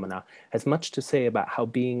phenomena, has much to say about how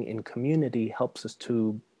being in community helps us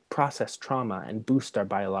to process trauma and boost our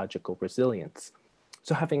biological resilience.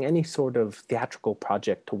 So having any sort of theatrical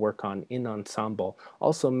project to work on in ensemble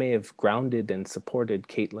also may have grounded and supported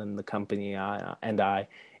Caitlin, the company, and I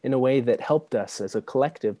in a way that helped us as a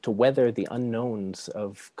collective to weather the unknowns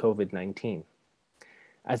of COVID-19.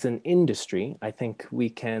 As an industry, I think we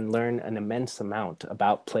can learn an immense amount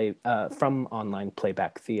about from online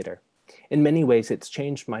playback theater. In many ways, it's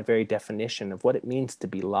changed my very definition of what it means to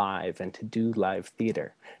be live and to do live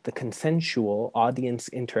theater. The consensual audience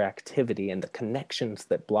interactivity and the connections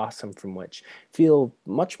that blossom from which feel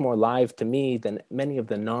much more live to me than many of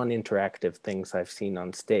the non-interactive things I've seen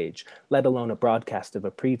on stage, let alone a broadcast of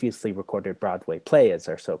a previously recorded Broadway play, as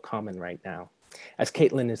are so common right now. As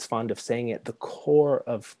Caitlin is fond of saying it, the core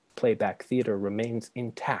of playback theater remains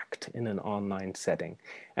intact in an online setting,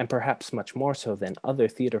 and perhaps much more so than other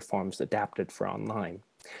theater forms adapted for online.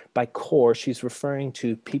 By core, she's referring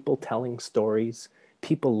to people telling stories,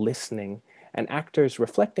 people listening, and actors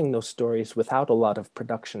reflecting those stories without a lot of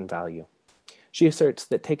production value. She asserts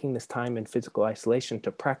that taking this time in physical isolation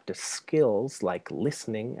to practice skills like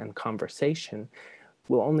listening and conversation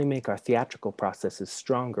will only make our theatrical processes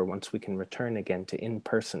stronger once we can return again to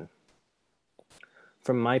in-person.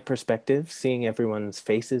 From my perspective, seeing everyone's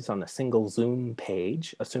faces on a single Zoom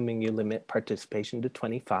page, assuming you limit participation to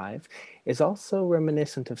 25, is also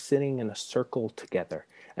reminiscent of sitting in a circle together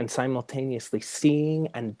and simultaneously seeing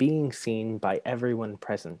and being seen by everyone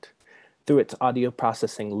present. Through its audio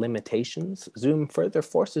processing limitations, Zoom further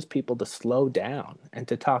forces people to slow down and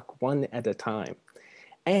to talk one at a time,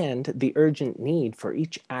 and the urgent need for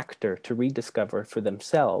each actor to rediscover for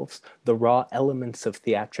themselves the raw elements of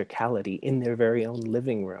theatricality in their very own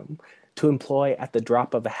living room, to employ at the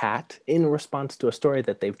drop of a hat in response to a story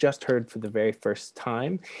that they've just heard for the very first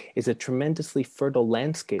time, is a tremendously fertile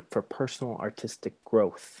landscape for personal artistic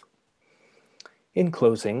growth. In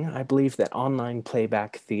closing, I believe that online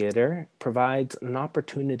playback theater provides an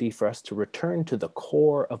opportunity for us to return to the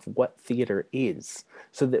core of what theater is,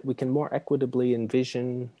 so that we can more equitably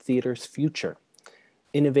envision theater's future,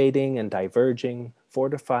 innovating and diverging,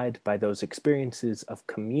 fortified by those experiences of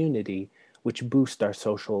community which boost our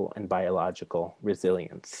social and biological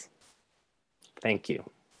resilience. Thank you.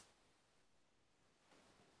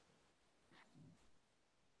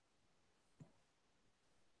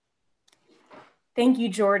 Thank you,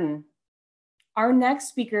 Jordan. Our next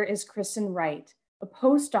speaker is Kristen Wright, a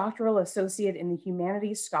postdoctoral associate in the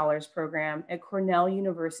Humanities Scholars Program at Cornell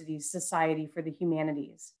University's Society for the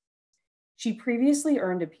Humanities. She previously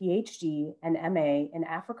earned a PhD and MA in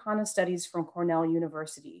Africana Studies from Cornell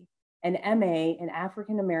University, an MA in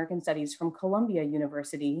African American Studies from Columbia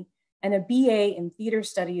University, and a BA in Theater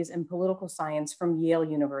Studies and Political Science from Yale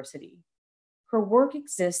University. Her work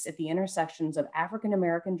exists at the intersections of African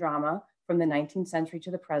American drama from the 19th century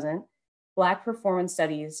to the present, Black performance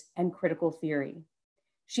studies, and critical theory.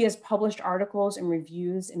 She has published articles and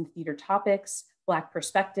reviews in Theater Topics, Black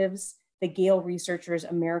Perspectives, the Gale Researchers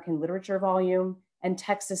American Literature Volume, and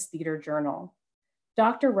Texas Theater Journal.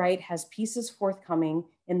 Dr. Wright has pieces forthcoming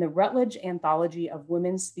in the Rutledge Anthology of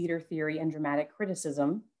Women's Theater Theory and Dramatic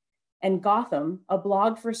Criticism, and Gotham, a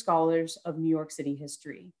blog for scholars of New York City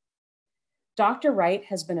history. Dr. Wright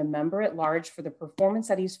has been a member at large for the Performance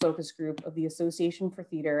Studies Focus Group of the Association for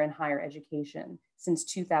Theater and Higher Education since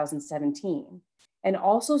 2017, and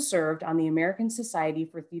also served on the American Society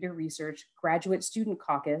for Theater Research Graduate Student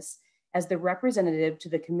Caucus as the representative to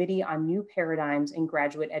the Committee on New Paradigms in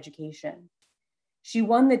Graduate Education. She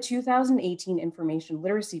won the 2018 Information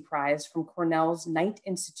Literacy Prize from Cornell's Knight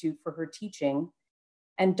Institute for her teaching,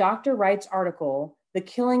 and Dr. Wright's article, The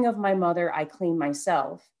Killing of My Mother, I Claim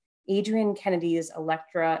Myself, Adrian Kennedy's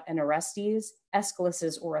Electra and Orestes,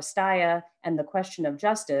 Aeschylus's Oresteia, and the Question of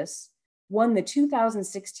Justice, won the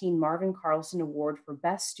 2016 Marvin Carlson Award for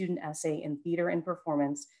Best Student Essay in Theater and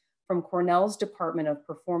Performance from Cornell's Department of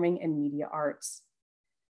Performing and Media Arts.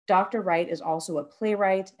 Dr. Wright is also a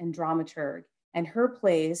playwright and dramaturg, and her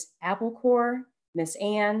plays Apple Core, Miss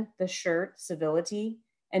Anne, The Shirt, Civility,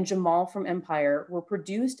 and Jamal from Empire were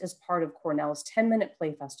produced as part of Cornell's 10-minute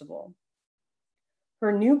play festival.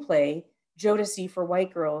 Her new play, Jodeci for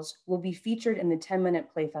White Girls, will be featured in the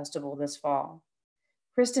 10-minute play festival this fall.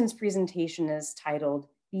 Kristen's presentation is titled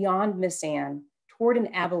Beyond Miss Anne, Toward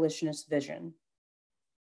an Abolitionist Vision.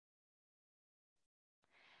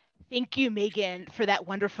 Thank you, Megan, for that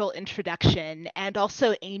wonderful introduction, and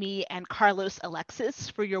also Amy and Carlos Alexis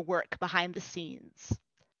for your work behind the scenes.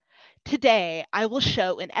 Today, I will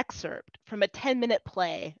show an excerpt from a 10-minute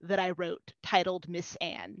play that I wrote titled Miss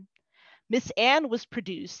Anne. Miss Anne was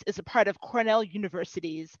produced as a part of Cornell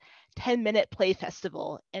University's 10-minute play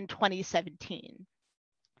festival in 2017.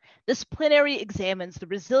 This plenary examines the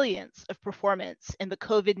resilience of performance in the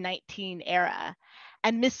COVID-19 era,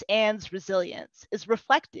 and Miss Anne's resilience is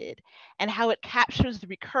reflected in how it captures the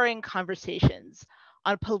recurring conversations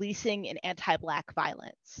on policing and anti-Black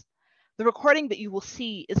violence. The recording that you will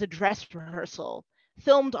see is a dress rehearsal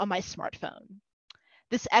filmed on my smartphone.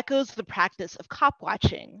 This echoes the practice of cop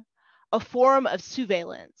watching, a form of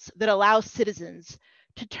surveillance that allows citizens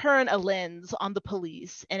to turn a lens on the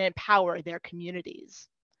police and empower their communities.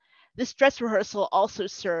 This dress rehearsal also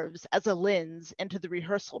serves as a lens into the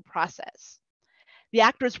rehearsal process. The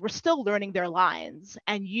actors were still learning their lines,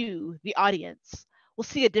 and you, the audience, will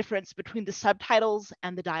see a difference between the subtitles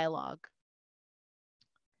and the dialogue.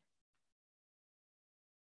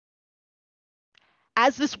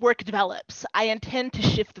 As this work develops, I intend to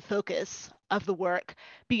shift the focus of the work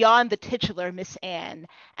beyond the titular Miss Anne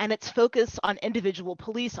and its focus on individual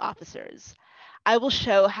police officers. I will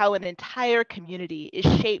show how an entire community is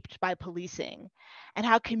shaped by policing and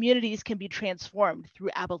how communities can be transformed through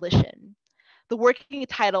abolition. The working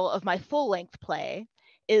title of my full-length play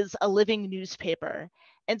is A Living Newspaper,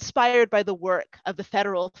 inspired by the work of the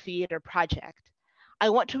Federal Theater Project. I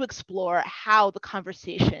want to explore how the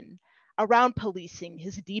conversation around policing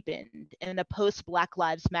has deepened in a post-Black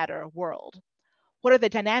Lives Matter world. What are the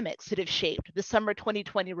dynamics that have shaped the summer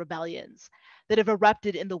 2020 rebellions that have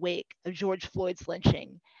erupted in the wake of George Floyd's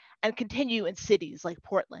lynching and continue in cities like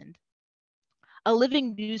Portland? A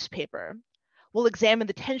Living Newspaper will examine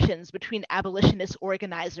the tensions between abolitionist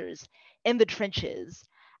organizers in the trenches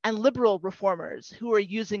and liberal reformers who are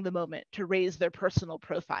using the moment to raise their personal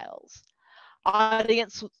profiles.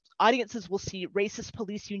 Audiences will see racist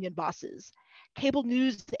police union bosses, cable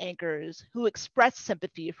news anchors who express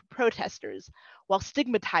sympathy for protesters while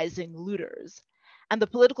stigmatizing looters, and the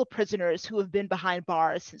political prisoners who have been behind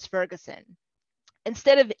bars since Ferguson.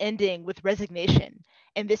 Instead of ending with resignation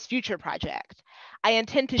in this future project, I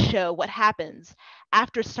intend to show what happens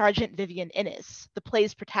after Sergeant Vivian Innes, the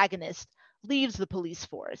play's protagonist, leaves the police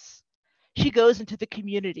force. She goes into the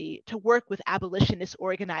community to work with abolitionist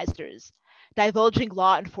organizers, divulging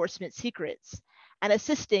law enforcement secrets and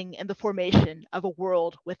assisting in the formation of a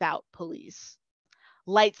world without police.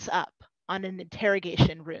 Lights up on an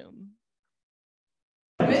interrogation room.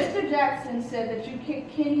 Mr. Jackson said that you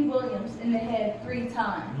kicked Kenny Williams in the head 3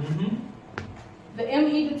 times. The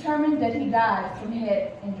ME determined that he died from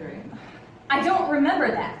head injury. I don't remember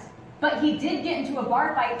that, but he did get into a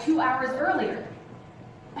bar fight 2 hours earlier.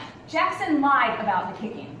 Jackson lied about the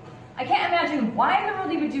kicking. I can't imagine why in the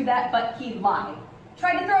world he would do that, but he lied.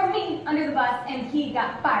 Tried to throw me under the bus and he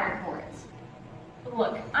got fired for it.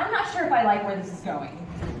 Look, I'm not sure if I like where this is going.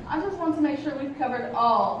 I just want to make sure we've covered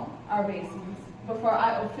all our bases before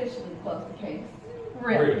I officially close the case.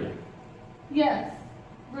 Really? Yes,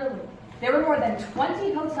 really. There were more than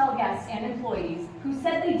 20 hotel guests and employees who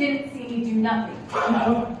said they didn't see me do nothing.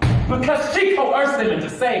 Because she coerced them into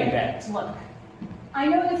saying that. Look, I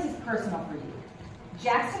know this is personal for you.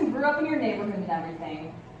 Jackson grew up in your neighborhood and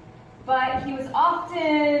everything, but he was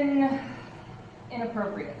often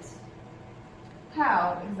inappropriate.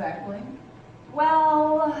 How exactly?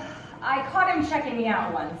 Well, I caught him checking me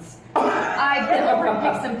out once. I bent over to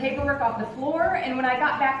pick some paperwork off the floor, and when I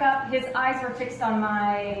got back up, his eyes were fixed on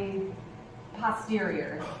my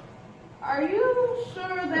posterior. Are you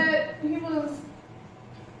sure that he was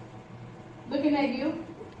looking at you?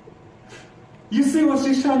 You see what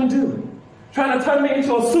she's trying to do? Trying to turn me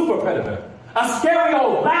into a super predator. A scary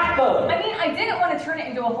old black bug. I mean, I didn't want to turn it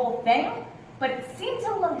into a whole thing, but it seemed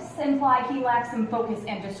to imply he lacked some focus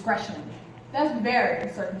and discretion. That's very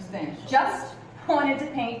circumstantial. Just wanted to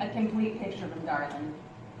paint a complete picture of him, darling.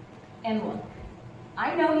 And look,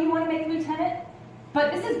 I know you want to make lieutenant,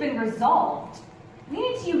 but this has been resolved. We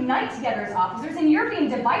need to unite together as officers, and you're being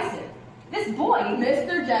divisive. This boy,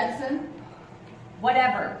 Mr. Jackson.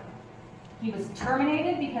 Whatever. He was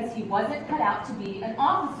terminated because he wasn't cut out to be an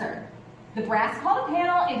officer. The brass called a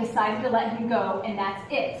panel and decided to let him go, and that's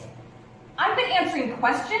it. I've been answering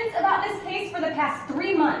questions about this case for the past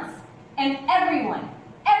 3 months, and everyone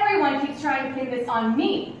keeps trying to pin this on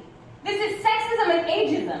me. This is sexism and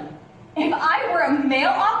ageism. If I were a male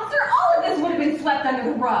officer, all of this would have been swept under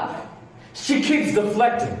the rug. She keeps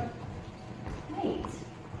deflecting.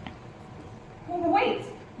 Wait,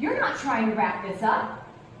 you're not trying to wrap this up.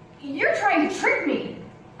 You're trying to trick me.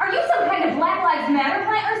 Are you some kind of Black Lives Matter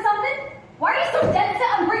plant or something? Why are you so dead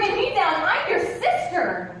set on bringing me down? I'm your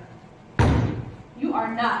sister. You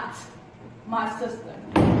are not my sister.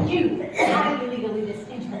 You, how illegally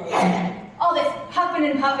disinterested. All this huffing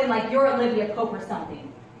and puffing like you're Olivia Pope or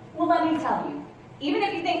something. Well, let me tell you, even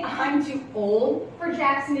if you think I'm too old for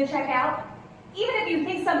Jackson to check out, even if you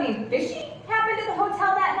think something fishy happened at the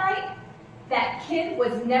hotel that night, that kid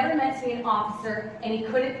was never meant to be an officer and he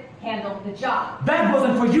couldn't handle the job. That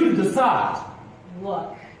wasn't for you to decide.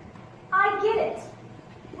 Look, I get it.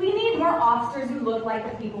 We need more officers who look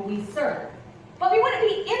like the people we serve. But we wouldn't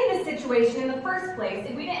be in this situation in the first place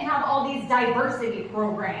if we didn't have all these diversity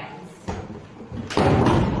programs.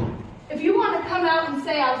 If you want to come out and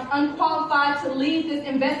say I was unqualified to lead this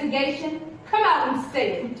investigation, come out and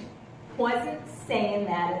say it. Wasn't saying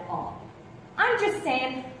that at all. I'm just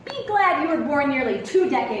saying, be glad you were born nearly 2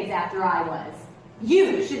 decades after I was.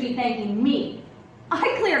 You should be thanking me.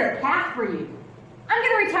 I cleared a path for you. I'm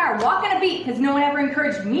gonna retire walking a beat because no one ever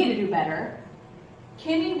encouraged me to do better.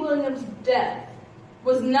 Kenny Williams' death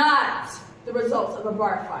was not the results of a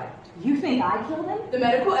bar fight. You think I killed him? The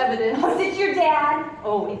medical evidence. Was it your dad?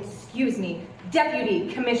 Oh, excuse me,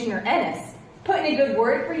 Deputy Commissioner Ennis. Put in a good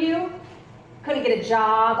word for you? Couldn't get a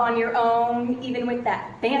job on your own, even with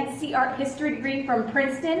that fancy art history degree from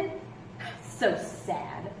Princeton? So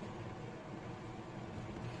sad.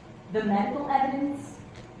 The medical evidence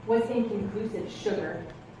was inconclusive, sugar.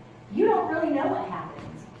 You don't really know what happened.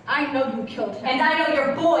 I know you killed him. And I know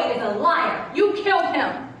your boy is a liar. You killed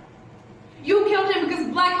him. You killed him because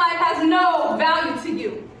Black life has no value to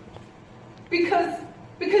you. Because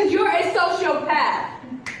you're a sociopath.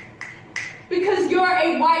 Because you're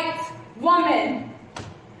a white woman.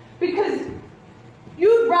 Because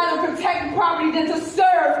you'd rather protect property than to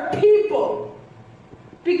serve people.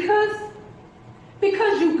 Because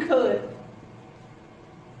you could.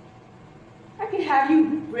 I can have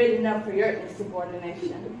you written up for your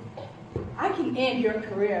insubordination. I can end your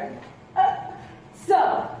career.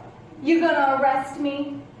 So, you gonna arrest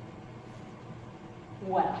me?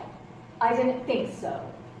 Well, I didn't think so.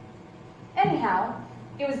 Anyhow,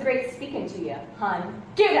 it was great speaking to you, hun.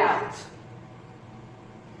 Get out!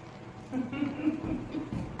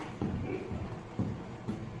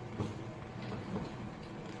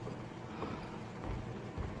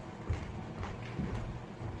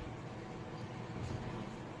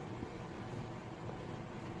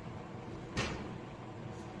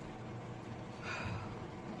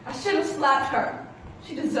 I should have slapped her.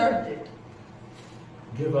 She deserved it.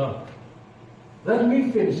 Give up. Let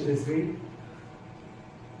me finish this, V.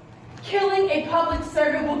 Killing a public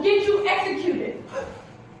servant will get you executed.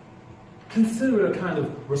 Consider it a kind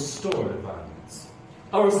of restorative violence.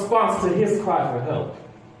 A response to his cry for help.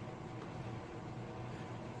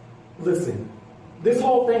 Listen, this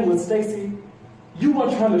whole thing with Stacy, you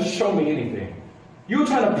weren't trying to show me anything. You were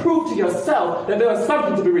trying to prove to yourself that there is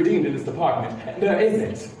something to be redeemed in this department, and there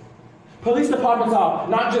isn't. Police departments are,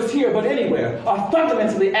 not just here, but anywhere, are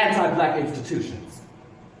fundamentally anti-black institutions.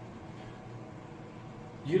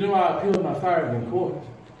 You know I appealed my firing in court.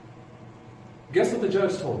 Guess what the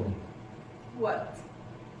judge told me? What?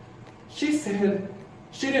 She said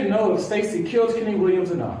she didn't know if Stacy killed Kenny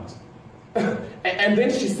Williams or not. And then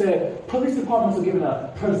she said, police departments are given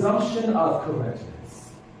a presumption of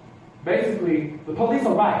correctness. Basically, the police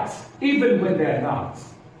are right, even when they're not.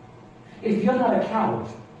 If you're not a coward,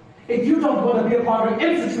 if you don't want to be a part of an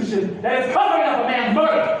institution that is covering up a man's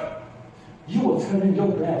murder, you will turn in your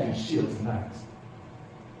badge and shield tonight.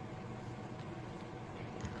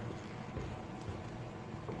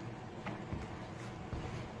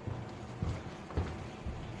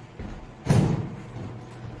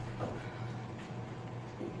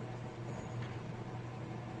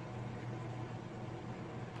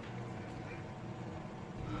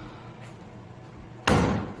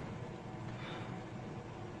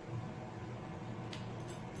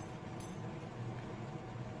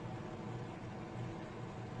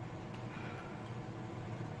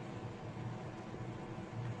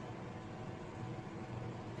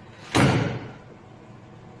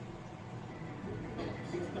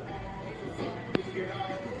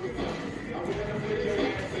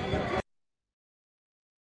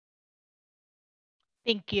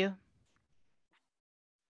 Thank you.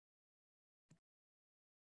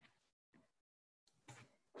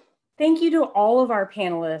 Thank you to all of our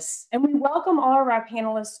panelists, and we welcome all of our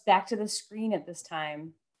panelists back to the screen at this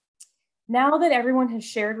time. Now that everyone has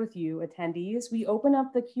shared with you, attendees, we open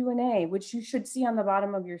up the Q&A, which you should see on the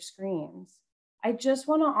bottom of your screens. I just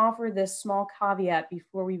want to offer this small caveat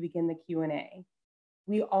before we begin the Q&A.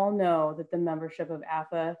 We all know that the membership of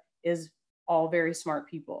ATHE is all very smart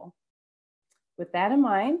people. With that in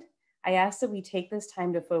mind, I ask that we take this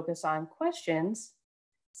time to focus on questions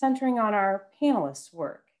centering on our panelists'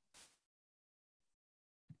 work.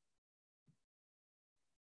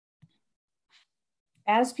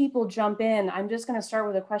 As people jump in, I'm just going to start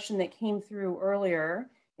with a question that came through earlier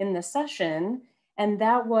in the session, and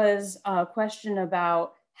that was a question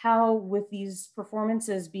about how, with these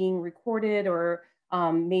performances being recorded or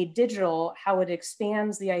made digital, how it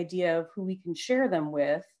expands the idea of who we can share them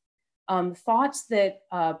with. Thoughts that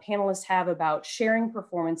panelists have about sharing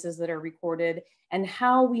performances that are recorded and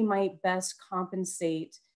how we might best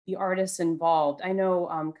compensate the artists involved. I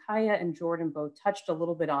know Kaya and Jordan both touched a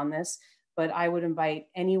little bit on this, but I would invite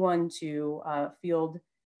anyone to field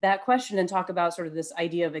that question and talk about sort of this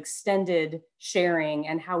idea of extended sharing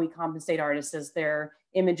and how we compensate artists as their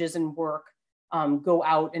images and work go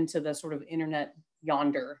out into the sort of internet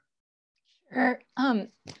yonder. Sure.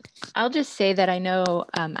 I'll just say that I know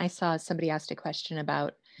I saw somebody asked a question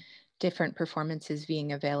about different performances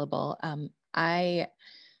being available.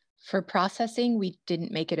 For processing, we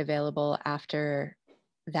didn't make it available after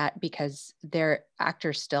that because their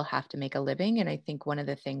actors still have to make a living. And I think one of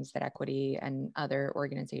the things that Equity and other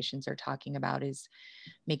organizations are talking about is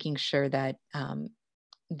making sure that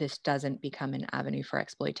this doesn't become an avenue for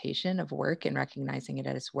exploitation of work and recognizing it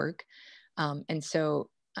as work. And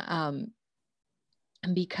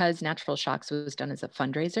because Natural Shocks was done as a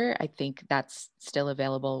fundraiser, I think that's still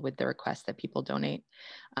available with the request that people donate.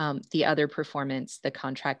 The other performance, the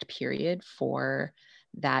contract period for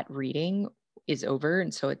that reading is over,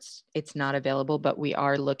 and so it's not available, but we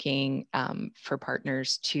are looking for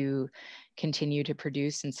partners to continue to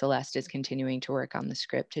produce, and Celeste is continuing to work on the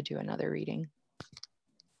script to do another reading.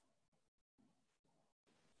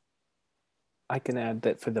 I can add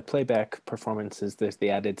that for the playback performances, there's the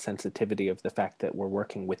added sensitivity of the fact that we're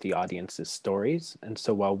working with the audience's stories. And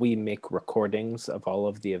so while we make recordings of all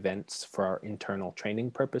of the events for our internal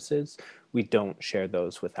training purposes, we don't share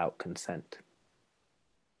those without consent.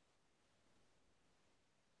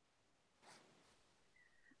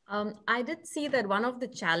 I did see that one of the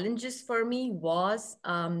challenges for me was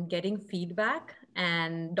getting feedback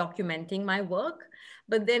and documenting my work.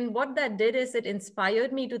 But then what that did is it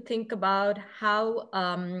inspired me to think about how,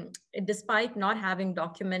 despite not having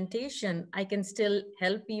documentation, I can still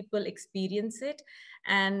help people experience it.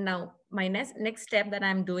 And now my next step that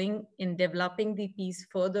I'm doing in developing the piece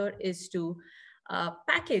further is to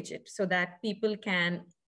package it so that people can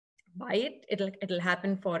buy it. It'll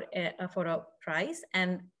happen for a price,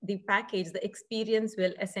 and the package, the experience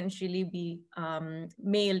will essentially be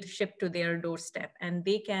mailed, shipped to their doorstep, and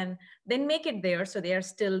they can then make it there. So they are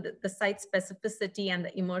still, the site specificity and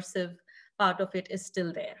the immersive part of it is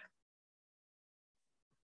still there.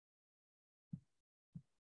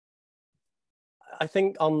 I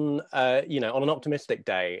think on on an optimistic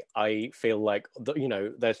day, I feel like there's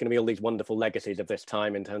going to be all these wonderful legacies of this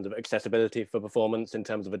time in terms of accessibility for performance, in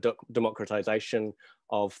terms of a democratization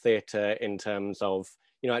of theatre, in terms of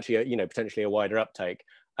potentially a wider uptake.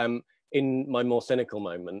 In my more cynical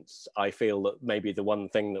moments, I feel that maybe the one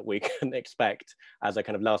thing that we can expect as a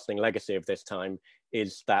kind of lasting legacy of this time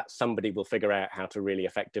is that somebody will figure out how to really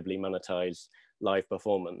effectively monetize live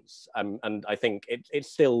performance. And I think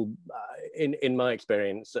it's still, in my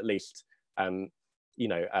experience at least, you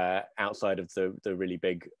know, outside of the really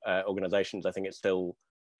big organizations, I think it's still,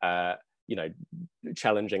 you know,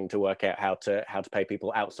 challenging to work out how to pay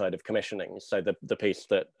people outside of commissioning. So the piece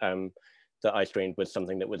that that I streamed was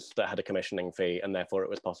something that had a commissioning fee, and therefore it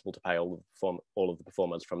was possible to pay all of the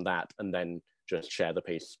performers from that, and then just share the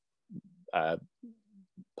piece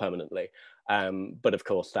permanently. But of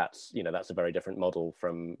course, that's, you know, that's a very different model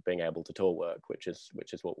from being able to tour work, which is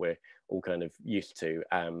what we're all kind of used to.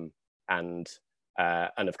 And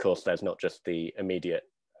of course, there's not just the immediate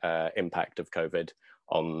impact of COVID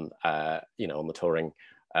on you know, on the touring,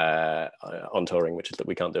 on touring, which is that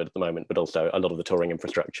we can't do it at the moment, but also a lot of the touring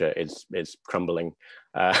infrastructure is crumbling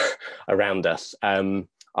around us.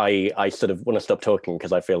 I sort of want to stop talking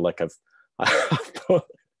because I feel like I've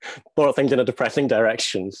brought things in a depressing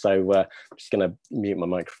direction. So I'm just going to mute my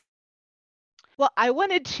microphone. Well, I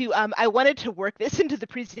wanted to work this into the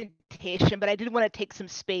presentation, but I did want to take some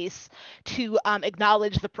space to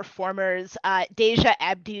acknowledge the performers. Deja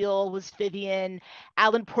Abdil was Vivian,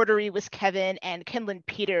 Alan Portery was Kevin, and Kenlyn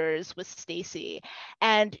Peters was Stacy.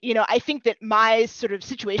 And, you know, I think that my sort of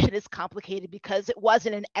situation is complicated because it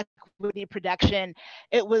wasn't an equity production.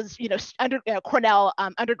 It was, you know, Cornell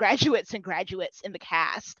undergraduates and graduates in the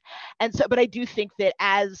cast. And so, but I do think that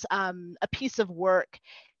as a piece of work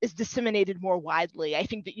is disseminated more widely, I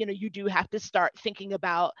think that, you know, you do have to start thinking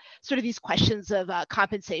about sort of these questions of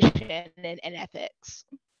compensation and ethics.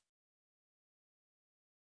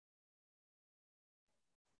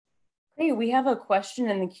 Great, we have a question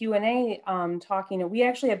in the Q&A we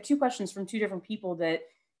actually have two questions from two different people that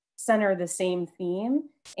center the same theme.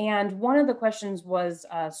 And one of the questions was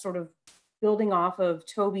sort of building off of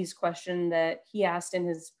Toby's question that he asked in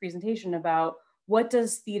his presentation about what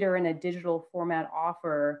does theater in a digital format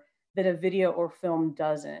offer that a video or film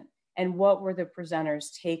doesn't? And what were the presenters'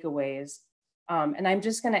 takeaways? And I'm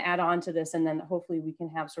just going to add on to this, and then hopefully we can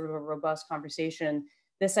have sort of a robust conversation.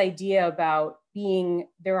 This idea about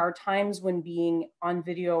there are times when being on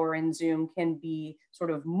video or in Zoom can be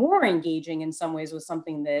sort of more engaging in some ways with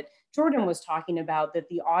something that Jordan was talking about, that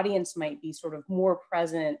the audience might be sort of more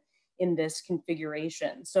present in this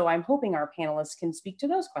configuration. So I'm hoping our panelists can speak to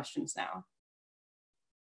those questions now.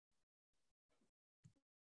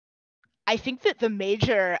 I think that the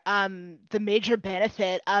major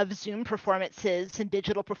benefit of Zoom performances and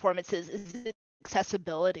digital performances is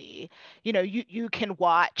accessibility. You know, you can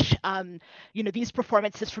watch you know, these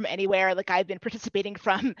performances from anywhere. Like I've been participating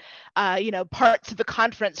from you know, parts of the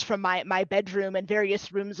conference from my bedroom and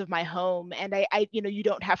various rooms of my home, and I you know, you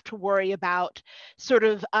don't have to worry about sort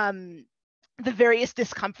of the various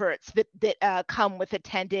discomforts that come with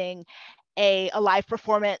attending a live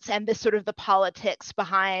performance, and this sort of the politics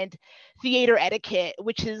behind theater etiquette,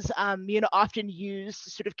 which is you know, often used to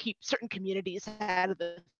sort of keep certain communities out of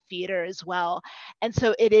the theater as well. And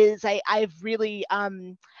so it is, I've really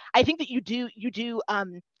I think that you do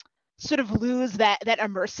sort of lose that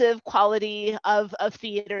immersive quality of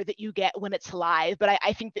theater that you get when it's live, but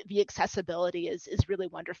I think that the accessibility is really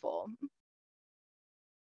wonderful.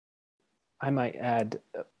 I might add,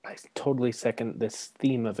 I totally second this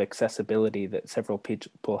theme of accessibility that several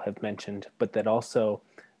people have mentioned, but that also,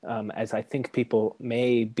 as I think people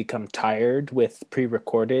may become tired with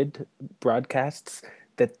pre-recorded broadcasts,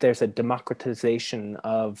 that there's a democratization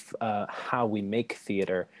of how we make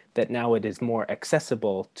theater, that now it is more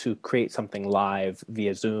accessible to create something live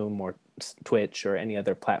via Zoom or Twitch or any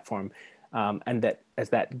other platform, and that as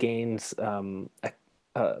that gains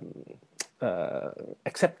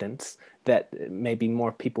acceptance, that maybe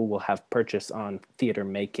more people will have purchase on theater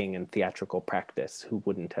making and theatrical practice who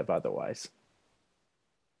wouldn't have otherwise.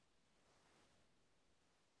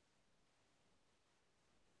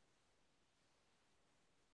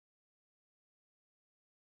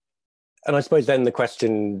 And I suppose then the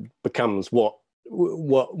question becomes, what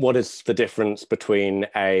is the difference between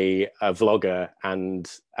a vlogger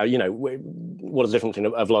and you know, what is the difference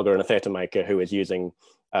between a vlogger and a theatre maker who is using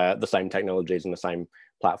the same technologies and the same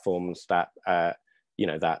platforms that you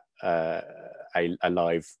know, that a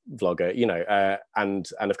live vlogger, you know, and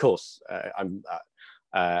of course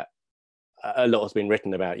a lot has been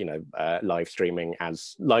written about, you know, live streaming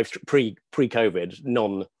as pre-COVID,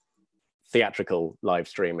 non-theatrical live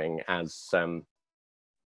streaming as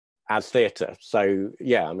theatre. So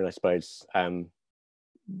yeah, I mean, I suppose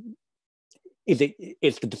is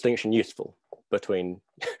the distinction useful between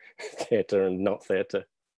theatre and not theatre?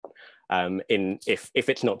 If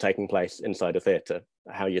it's not taking place inside a theatre,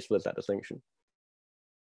 how useful is that distinction?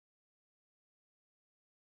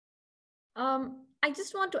 I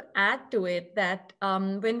just want to add to it that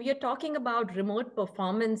when we are talking about remote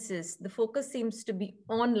performances, the focus seems to be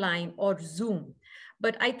online or Zoom.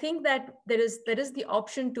 But I think that there is the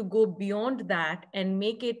option to go beyond that and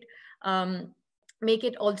make it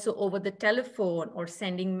also over the telephone or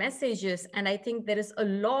sending messages. And I think there is a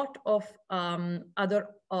lot of other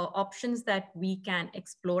options that we can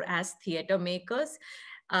explore as theater makers.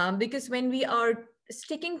 Because when we are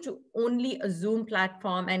sticking to only a Zoom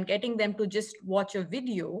platform and getting them to just watch a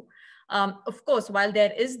video, of course, while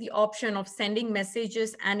there is the option of sending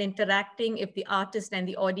messages and interacting if the artist and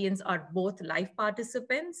the audience are both live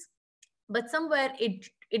participants, but somewhere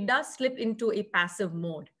it does slip into a passive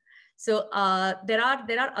mode. So there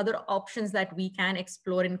are other options that we can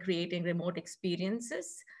explore in creating remote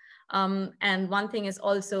experiences. And one thing is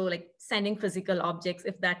also like sending physical objects,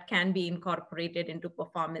 if that can be incorporated into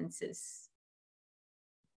performances.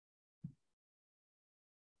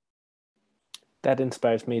 That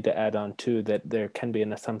inspires me to add on too that there can be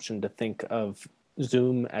an assumption to think of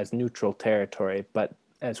Zoom as neutral territory, but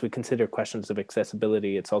as we consider questions of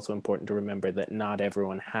accessibility, it's also important to remember that not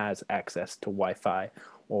everyone has access to Wi-Fi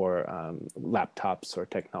or laptops or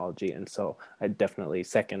technology. And so I definitely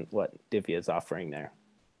second what Divya is offering there.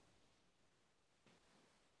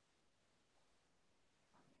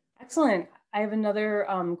 Excellent. I have another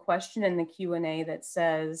question in the Q&A that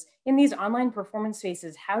says, in these online performance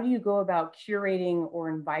spaces, how do you go about curating or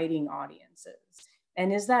inviting audiences?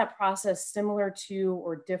 And is that process similar to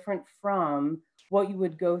or different from what you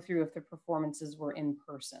would go through if the performances were in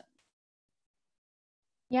person?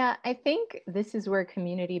 Yeah, I think this is where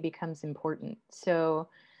community becomes important. So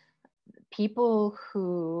people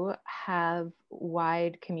who have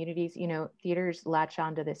wide communities, you know, theaters latch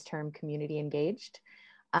onto this term community engaged.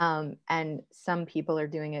 And some people are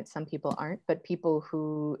doing it, some people aren't, but people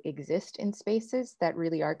who exist in spaces that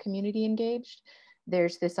really are community engaged,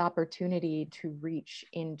 there's this opportunity to reach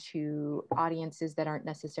into audiences that aren't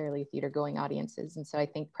necessarily theater going audiences. And so I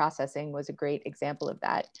think processing was a great example of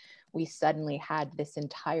that. We suddenly had this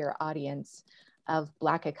entire audience of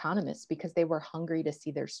Black economists because they were hungry to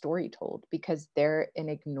see their story told, because they're an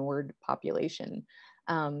ignored population.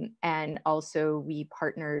 And also we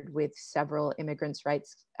partnered with several immigrants'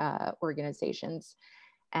 rights organizations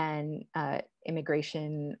and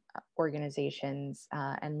immigration organizations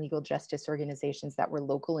and legal justice organizations that were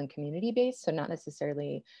local and community-based. So not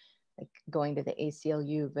necessarily like going to the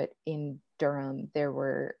ACLU, but in Durham, there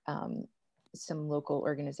were some local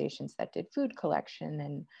organizations that did food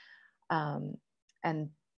collection, and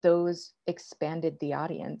those expanded the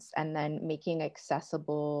audience, and then making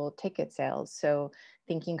accessible ticket sales. So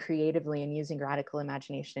thinking creatively and using radical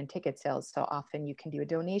imagination in ticket sales. So often you can do a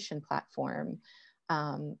donation platform.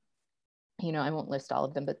 You know, I won't list all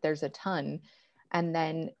of them, but there's a ton. And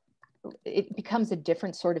then it becomes a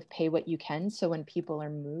different sort of pay what you can. So when people are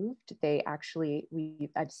moved, they actually,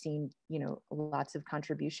 I've seen, you know, lots of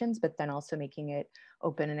contributions, but then also making it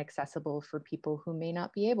open and accessible for people who may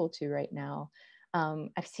not be able to right now.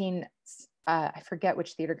 I've seen, I forget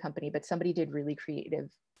which theater company, but somebody did really creative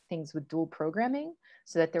things with dual programming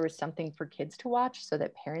so that there was something for kids to watch so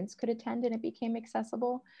that parents could attend and it became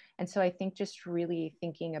accessible. And so I think just really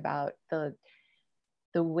thinking about the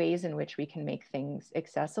ways in which we can make things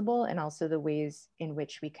accessible, and also the ways in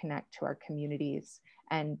which we connect to our communities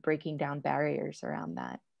and breaking down barriers around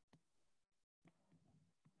that.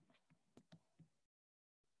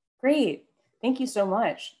 Great. Thank you so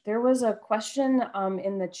much. There was a question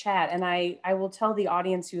in the chat, and I will tell the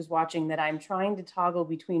audience who's watching that I'm trying to toggle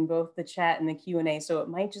between both the chat and the Q&A, so it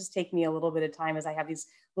might just take me a little bit of time as I have these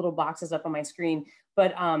little boxes up on my screen.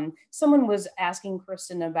 But someone was asking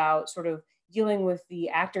Kristen about sort of dealing with the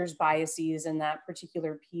actors' biases in that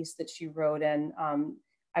particular piece that she wrote, and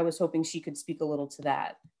I was hoping she could speak a little to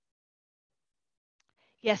that.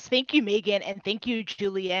 Yes, thank you, Megan, and thank you,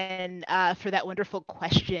 Julianne, for that wonderful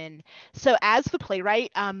question. So as the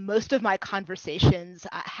playwright, most of my conversations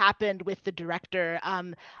happened with the director,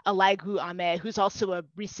 Alaigu Ame, who's also a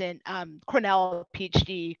recent Cornell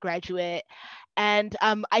PhD graduate. And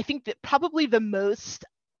I think that probably the most,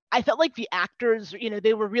 I felt like the actors, you know,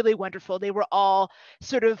 they were really wonderful. They were all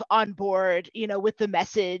sort of on board, you know, with the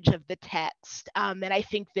message of the text. And I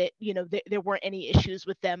think that, you know, there weren't any issues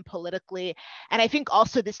with them politically. And I think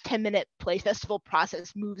also this 10-minute play festival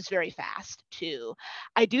process moves very fast too.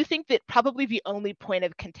 I do think that probably the only point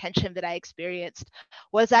of contention that I experienced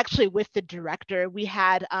was actually with the director. We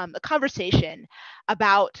had a conversation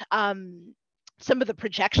about some of the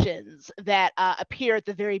projections that appear at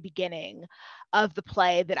the very beginning of the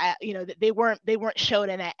play that that they weren't shown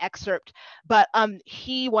in that excerpt, but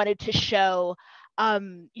he wanted to show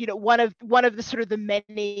You know, one of the sort of the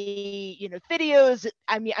many, you know, videos,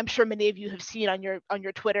 I mean, I'm sure many of you have seen on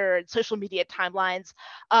your Twitter and social media timelines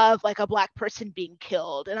of like a Black person being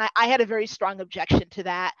killed. And I had a very strong objection to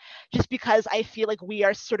that, just because I feel like we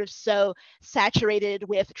are sort of so saturated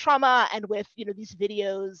with trauma and with, you know, these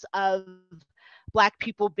videos of Black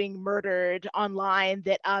people being murdered online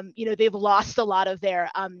that, you know, they've lost a lot of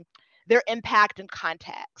their impact and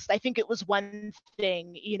context. I think it was one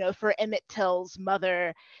thing, you know, for Emmett Till's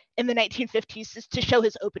mother in the 1950s to show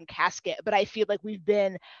his open casket, but I feel like we've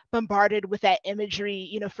been bombarded with that imagery,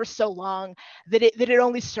 you know, for so long that it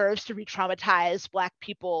only serves to re-traumatize Black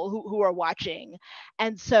people who are watching.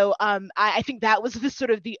 And so I think that was the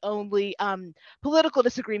sort of the only political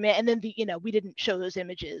disagreement. And then you know, we didn't show those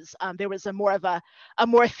images. There was a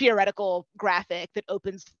more theoretical graphic that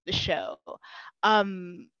opens the show.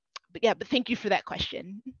 But yeah, but thank you for that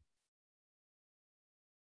question.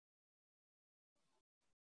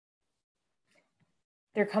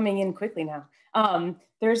 They're coming in quickly now.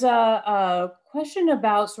 There's a question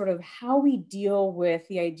about sort of how we deal with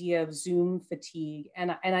the idea of Zoom fatigue.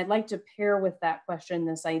 And I'd like to pair with that question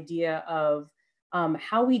this idea of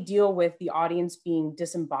how we deal with the audience being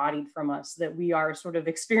disembodied from us, that we are sort of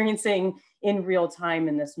experiencing in real time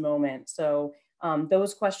in this moment. So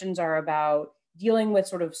those questions are about dealing with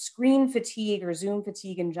sort of screen fatigue or Zoom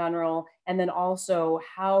fatigue in general, and then also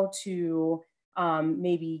how to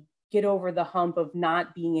maybe get over the hump of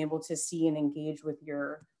not being able to see and engage with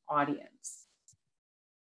your audience.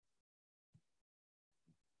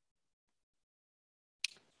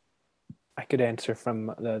 I could answer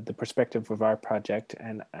from the perspective of our project,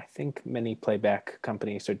 and I think many playback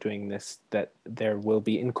companies are doing this, that there will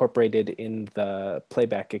be incorporated in the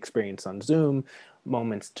playback experience on Zoom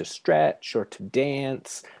moments to stretch or to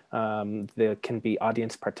dance. There can be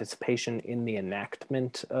audience participation in the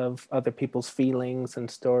enactment of other people's feelings and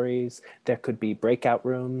stories. There could be breakout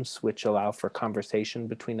rooms which allow for conversation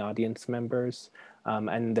between audience members,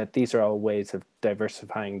 and that these are all ways of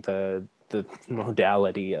diversifying the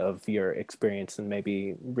modality of your experience and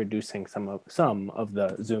maybe reducing some of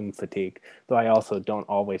the Zoom fatigue, though I also don't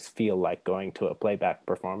always feel like going to a playback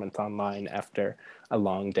performance online after a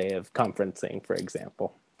long day of conferencing, for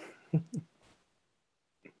example.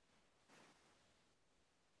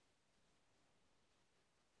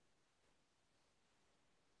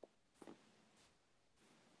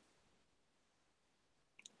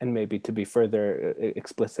 And maybe to be further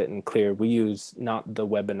explicit and clear, we use not the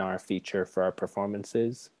webinar feature for our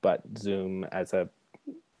performances, but Zoom as a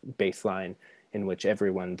baseline in which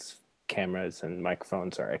everyone's cameras and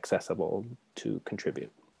microphones are accessible to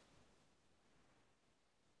contribute.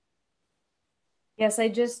 Yes, I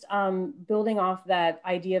just, building off that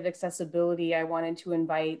idea of accessibility, I wanted to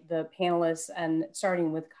invite the panelists, and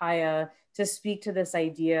starting with Kaya, to speak to this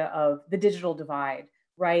idea of the digital divide,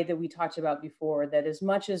 right, that we talked about before, that as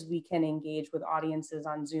much as we can engage with audiences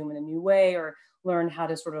on Zoom in a new way or learn how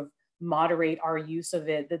to sort of moderate our use of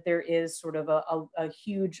it, that there is sort of a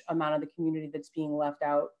huge amount of the community that's being left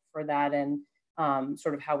out for that, and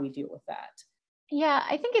sort of how we deal with that. Yeah,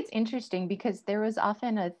 I think it's interesting because there was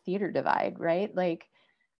often a theater divide, right? Like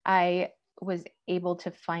I was able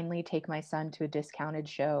to finally take my son to a discounted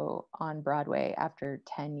show on Broadway after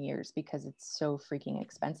 10 years because it's so freaking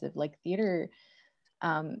expensive. Like theater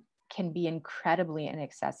can be incredibly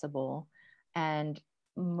inaccessible, and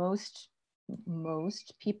most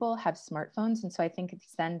people have smartphones. And so I think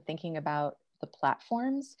it's then thinking about the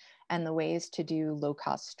platforms and the ways to do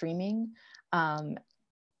low-cost streaming. La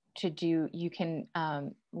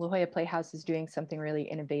Jolla Playhouse is doing something really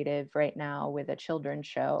innovative right now with a children's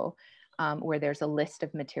show where there's a list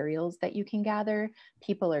of materials that you can gather.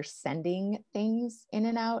 People are sending things in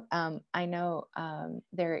and out. I know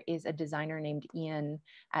there is a designer named Ian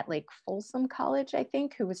at Lake Folsom College, I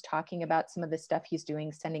think, who was talking about some of the stuff he's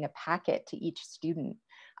doing, sending a packet to each student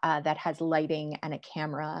that has lighting and a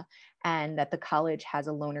camera, and that the college has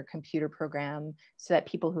a loaner computer program so that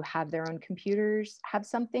people who have their own computers have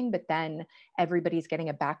something, but then everybody's getting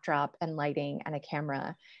a backdrop and lighting and a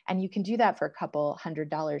camera. And you can do that for a couple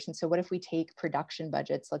 $100. And so what if we take production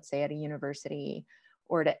budgets, let's say at a university,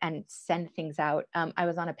 and send things out. I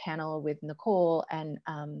was on a panel with Nicole and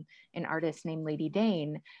an artist named Lady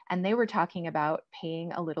Dane, and they were talking about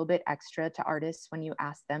paying a little bit extra to artists when you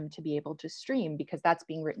ask them to be able to stream, because that's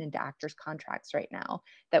being written into actors' contracts right now,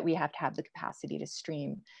 that we have to have the capacity to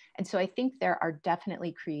stream. And so I think there are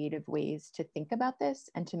definitely creative ways to think about this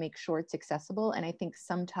and to make sure it's accessible. And I think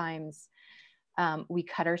sometimes we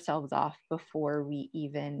cut ourselves off before we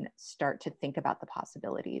even start to think about the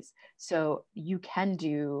possibilities. So you can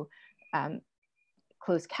do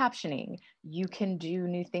closed captioning. You can do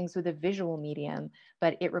new things with a visual medium,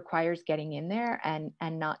 but it requires getting in there and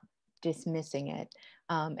not dismissing it.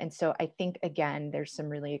 And so I think, again, there's some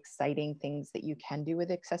really exciting things that you can do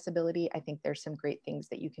with accessibility. I think there's some great things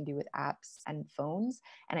that you can do with apps and phones.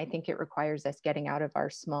 And I think it requires us getting out of our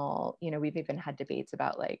small, you know, we've even had debates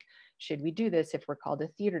about like, should we do this if we're called a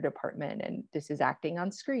theater department and this is acting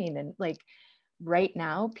on screen? And like, right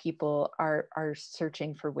now, people are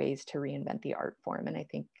searching for ways to reinvent the art form. And I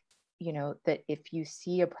think, you know, that if you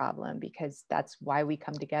see a problem, because that's why we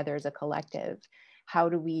come together as a collective, how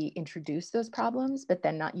do we introduce those problems, but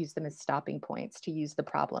then not use them as stopping points, to use the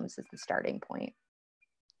problems as the starting point?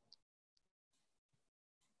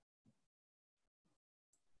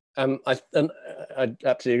 I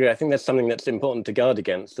absolutely agree. I think that's something that's important to guard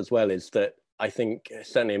against as well, is that I think,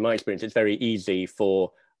 certainly in my experience, it's very easy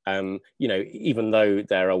for you know, even though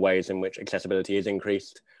there are ways in which accessibility is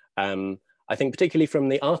increased, I think particularly from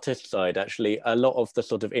the artist side, actually, a lot of the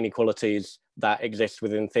sort of inequalities that exist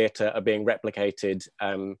within theatre are being replicated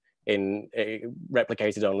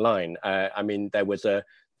replicated online. I mean, there was the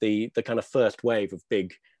kind of first wave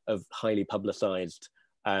of highly publicized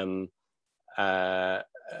kind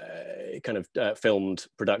of filmed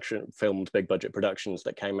big budget productions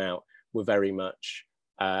that came out were very much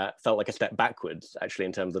felt like a step backwards, actually,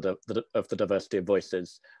 in terms of the diversity of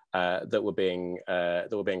voices that were being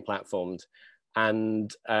platformed,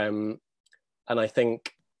 and I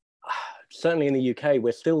think certainly in the UK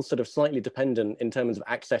we're still sort of slightly dependent in terms of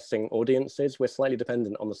accessing audiences. We're slightly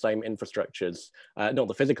dependent on the same infrastructures, not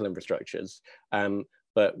the physical infrastructures,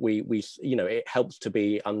 but we you know, it helps to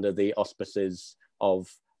be under the auspices of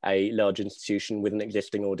a large institution with an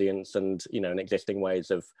existing audience and, you know, an existing ways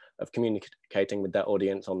of communicating with that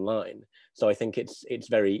audience online. So I think it's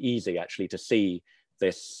very easy actually to see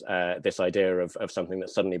this this idea of something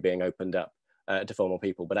that's suddenly being opened up to far more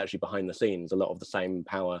people, but actually behind the scenes, a lot of the same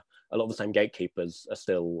power, a lot of the same gatekeepers are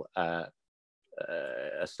still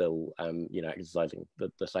you know, exercising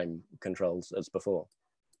the same controls as before.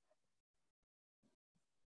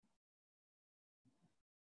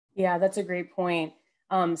 Yeah, that's a great point.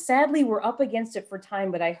 Sadly, we're up against it for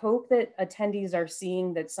time, but I hope that attendees are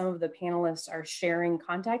seeing that some of the panelists are sharing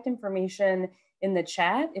contact information in the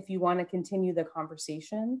chat if you want to continue the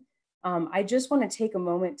conversation. I just want to take a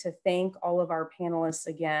moment to thank all of our panelists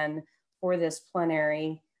again for this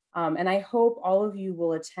plenary. And I hope all of you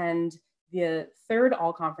will attend the third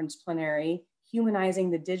all-conference plenary,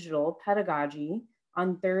 Humanizing the Digital Pedagogy,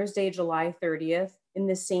 on Thursday, July 30th, in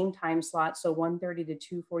the same time slot, so 1:30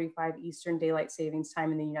 to 2:45 Eastern Daylight Savings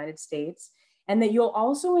Time in the United States. And that you'll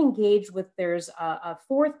also engage with, there's a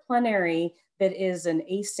fourth plenary that is an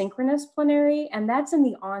asynchronous plenary, and that's in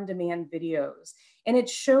the on-demand videos. And it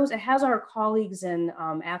has our colleagues in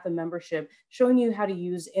ATHE membership showing you how to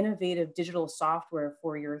use innovative digital software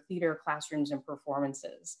for your theater classrooms and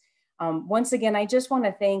performances. Once again, I just want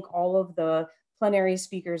to thank all of the plenary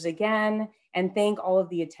speakers again, and thank all of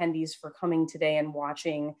the attendees for coming today and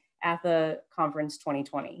watching ATHE Conference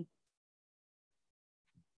 2020.